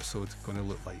first episode going to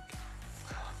look like?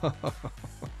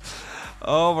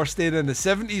 Oh, we're staying in the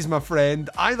 70s, my friend.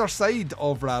 Either side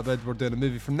of Rabid, we're doing a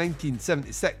movie from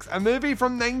 1976, a movie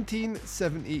from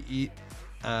 1978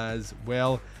 as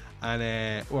well.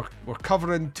 And we're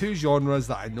covering 2 genres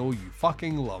that I know you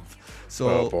fucking love. So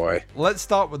oh boy, let's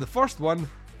start with the first one,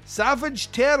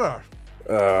 Savage Terror.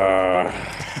 Back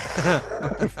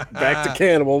to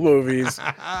cannibal movies.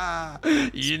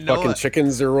 You know, fucking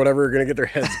chickens or whatever are gonna get their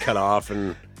heads cut off.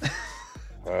 And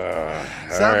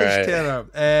Savage Terror,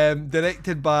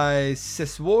 directed by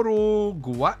Siswaro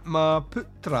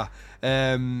Guatmaputra.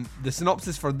 The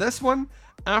synopsis for this one: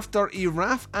 after a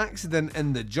raft accident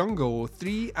in the jungle,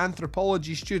 3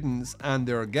 anthropology students and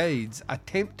their guides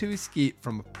attempt to escape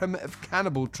from a primitive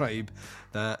cannibal tribe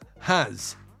that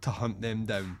has to hunt them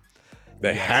down.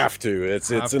 They have to.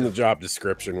 It's in the job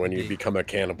description when you become a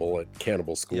cannibal at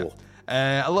cannibal school.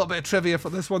 A little bit of trivia for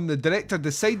this one. The director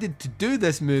decided to do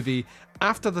this movie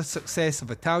after the success of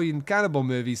Italian cannibal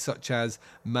movies such as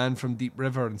Man from Deep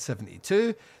River in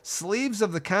 72, Slaves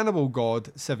of the Cannibal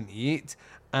God 78,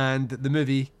 and the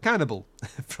movie Cannibal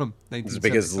from 1977. It's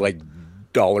because like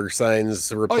dollar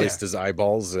signs replaced his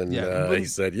eyeballs, and he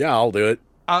said, "Yeah, I'll do it."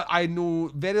 I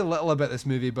know very little about this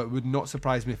movie, but it would not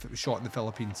surprise me if it was shot in the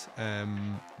Philippines,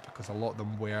 because a lot of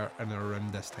them were in and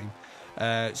around this time.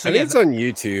 I think it's on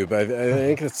YouTube. I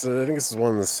think this is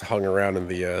one that's hung around in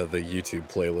the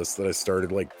YouTube playlist that I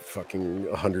started like fucking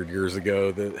 100 years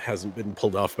ago that hasn't been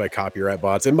pulled off by copyright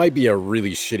bots. It might be a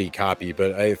really shitty copy,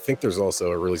 but I think there's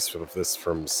also a release of this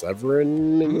from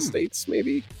Severin in the States,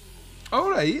 maybe. All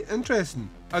right, interesting.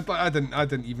 I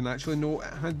didn't even actually know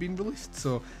it had been released.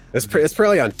 So it's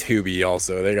probably on Tubi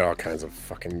also. They got all kinds of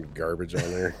fucking garbage on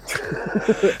there.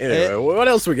 Anyway, what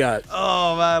else we got?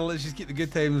 Oh man, let's just keep the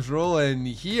good times rolling.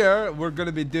 Here we're going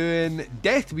to be doing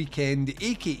Death Weekend,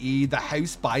 aka The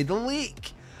House by the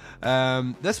Lake.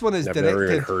 This one is I've directed. never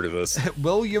even heard of this.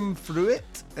 William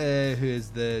Fruitt, who is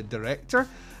the director.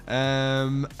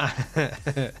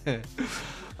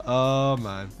 Oh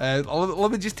man,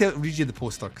 let me just read you the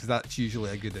poster because that's usually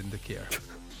a good indicator.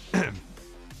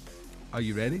 Are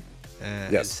you ready?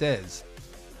 Yes. It says.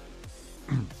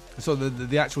 So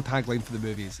the actual tagline for the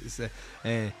movie is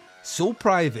so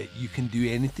private you can do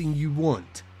anything you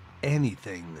want,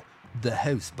 anything. The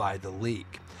House by the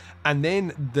Lake. And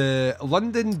then the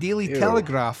London Daily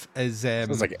Telegraph is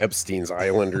sounds like Epstein's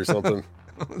Island or something.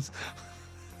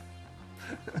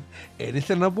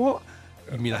 Anything I want?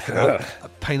 You mean a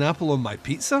pineapple on my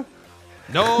pizza?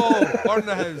 No, burn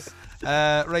the house.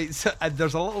 Right, so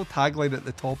there's a little tagline at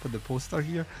the top of the poster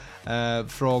here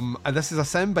from, and this is a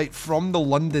soundbite from the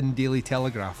London Daily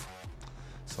Telegraph.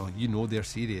 So you know they're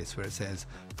serious, where it says,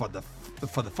 for the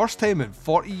first time in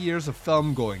 40 years of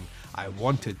film going, I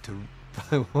wanted to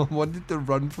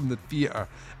run from the theatre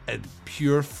in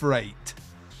pure fright.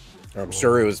 I'm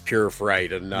sure it was pure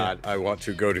fright and not, I want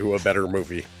to go to a better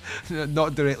movie.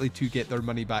 Not directly to get their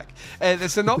money back. The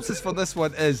synopsis for this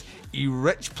one is, a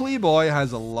rich playboy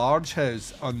has a large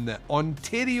house on the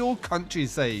Ontario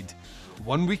countryside.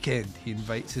 One weekend, he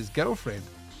invites his girlfriend,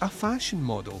 a fashion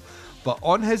model, but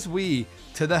on his way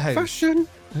to the house... Fashion!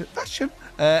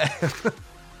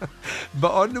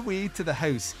 But on the way to the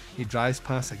house, he drives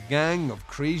past a gang of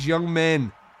crazed young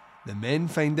men. The men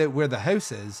find out where the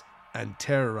house is and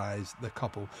terrorize the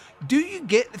couple. Do you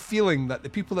get the feeling that the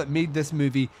people that made this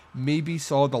movie maybe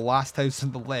saw The Last House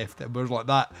on the Left and were like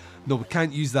that? No, we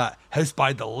can't use that. House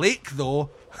by the Lake, though.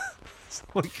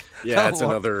 Like, yeah, that's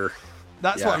another...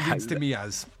 That's what it reads to me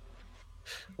as.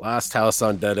 Last House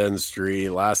on Dead End Street,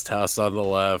 Last House on the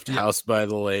Left, House by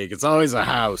the Lake. It's always a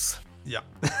house. Yeah.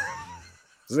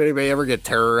 Does anybody ever get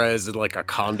terrorized in like a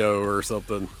condo or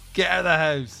something? Get out of the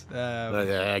house.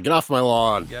 Get off my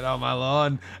lawn. Get off my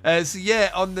lawn. So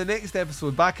yeah, on the next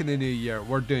episode, back in the new year,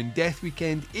 we're doing Death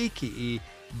Weekend, aka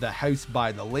The House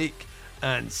by the Lake,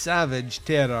 and Savage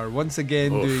Terror. Once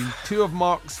again, doing two of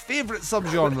Mark's favourite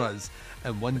subgenres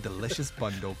in one delicious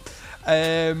bundle.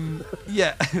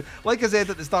 Yeah, like I said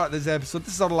at the start of this episode,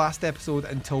 this is our last episode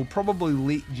until probably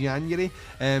late January.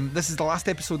 This is the last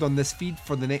episode on this feed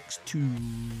for the next 2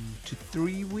 to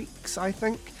 3 weeks, I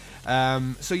think.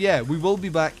 So yeah, we will be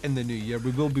back in the new year.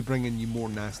 We will be bringing you more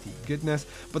nasty goodness.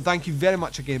 But thank you very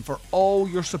much again for all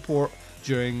your support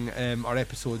during our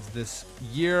episodes this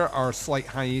year. Our slight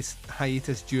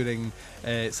hiatus during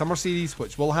summer series,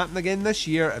 which will happen again this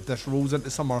year if this rolls into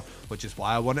summer, which is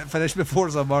why I want it finished before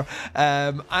summer.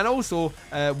 And also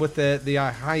with the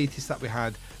hiatus that we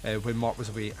had when Mark was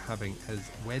away having his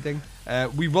wedding.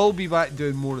 We will be back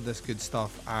doing more of this good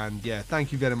stuff, and yeah,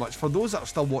 thank you very much. For those that are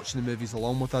still watching the movies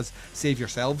along with us, save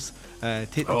yourselves.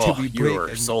 Take the 2 week break. You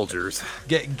are soldiers.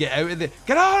 Get out of there.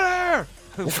 Get out of there!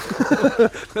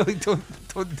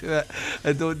 Don't do it.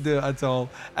 Don't do it at all.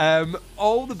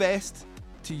 All the best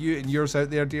to you and yours out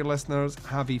there, dear listeners.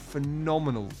 Have a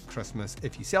phenomenal Christmas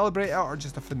if you celebrate it, or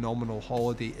just a phenomenal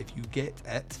holiday if you get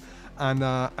it. And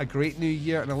a great new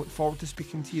year, and I look forward to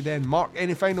speaking to you then. Mark,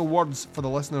 any final words for the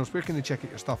listeners? Where can they check out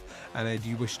your stuff? And do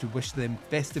you wish to wish them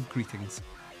festive greetings?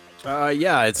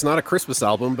 Yeah, it's not a Christmas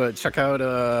album, but check out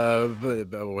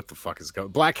what the fuck is it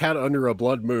called? Black Cat Under a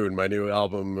Blood Moon. My new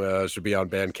album should be on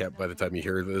Bandcamp by the time you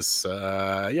hear this.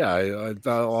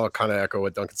 I'll kind of echo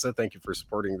what Duncan said. Thank you for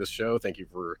supporting this show. Thank you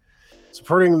for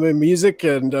supporting the music,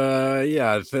 and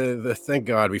thank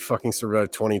God we fucking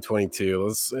survived 2022.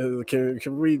 Let's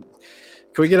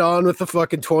can we get on with the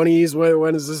fucking 20s?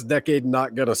 When is this decade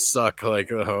not gonna suck?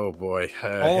 Like, oh boy.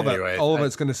 All of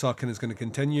it's gonna suck, and it's gonna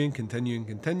continue and continue and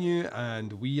continue,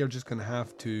 and we are just gonna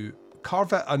have to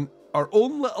carve out our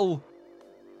own little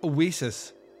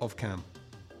oasis of calm.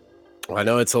 I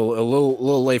know it's a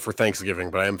little late for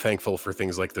Thanksgiving, but I am thankful for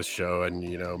things like this show and,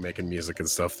 you know, making music and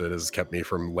stuff that has kept me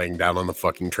from laying down on the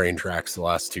fucking train tracks the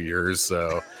last 2 years.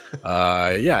 So,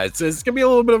 it's gonna be a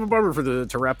little bit of a bummer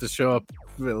to wrap this show up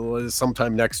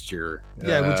sometime next year.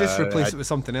 Yeah, we'll just replace it with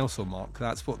something else, though, Mark.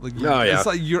 That's what. It's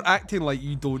like you're acting like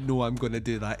you don't know I'm going to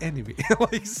do that anyway.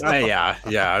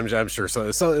 I'm sure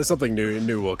something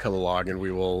new will come along, and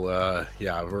we will.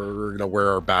 We're gonna wear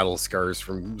our battle scars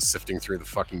from sifting through the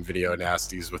fucking video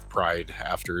nasties with pride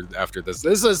after this.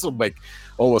 This will make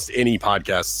almost any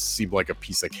podcast seem like a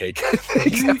piece of cake. I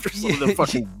think after some of the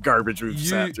fucking garbage we've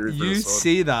sat through. You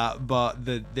say that, but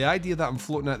the idea that I'm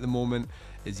floating at the moment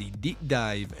is a deep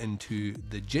dive into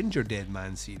the Ginger Dead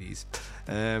Man series.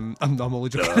 I'm only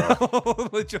joking.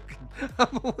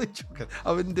 I'm only joking.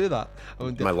 I wouldn't do that.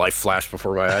 My life flashed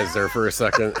before my eyes there for a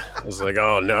second. I was like,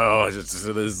 oh no.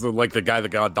 It's like the guy that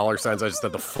got dollar signs. I just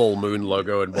had the full moon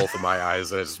logo in both of my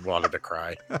eyes. And I just wanted to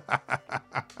cry.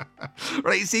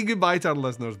 Right, say goodbye to our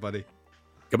listeners, buddy.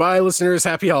 Goodbye, listeners.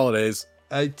 Happy holidays.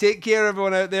 Take care,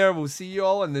 everyone out there. We'll see you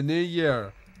all in the new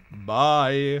year.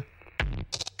 Bye.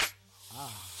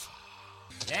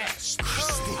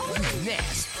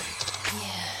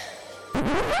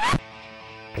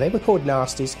 They were called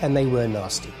nasties, and they were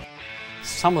nasty.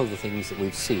 Some of the things that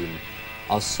we've seen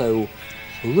are so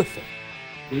horrific.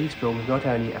 These films not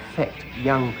only affect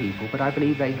young people, but I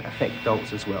believe they affect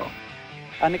adults as well.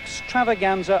 An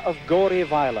extravaganza of gory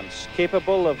violence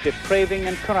capable of depraving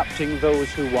and corrupting those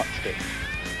who watched it.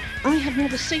 I have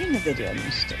never seen a video,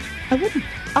 mister. I wouldn't.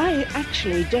 I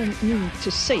actually don't need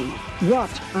to see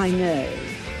what I know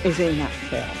is in that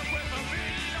film.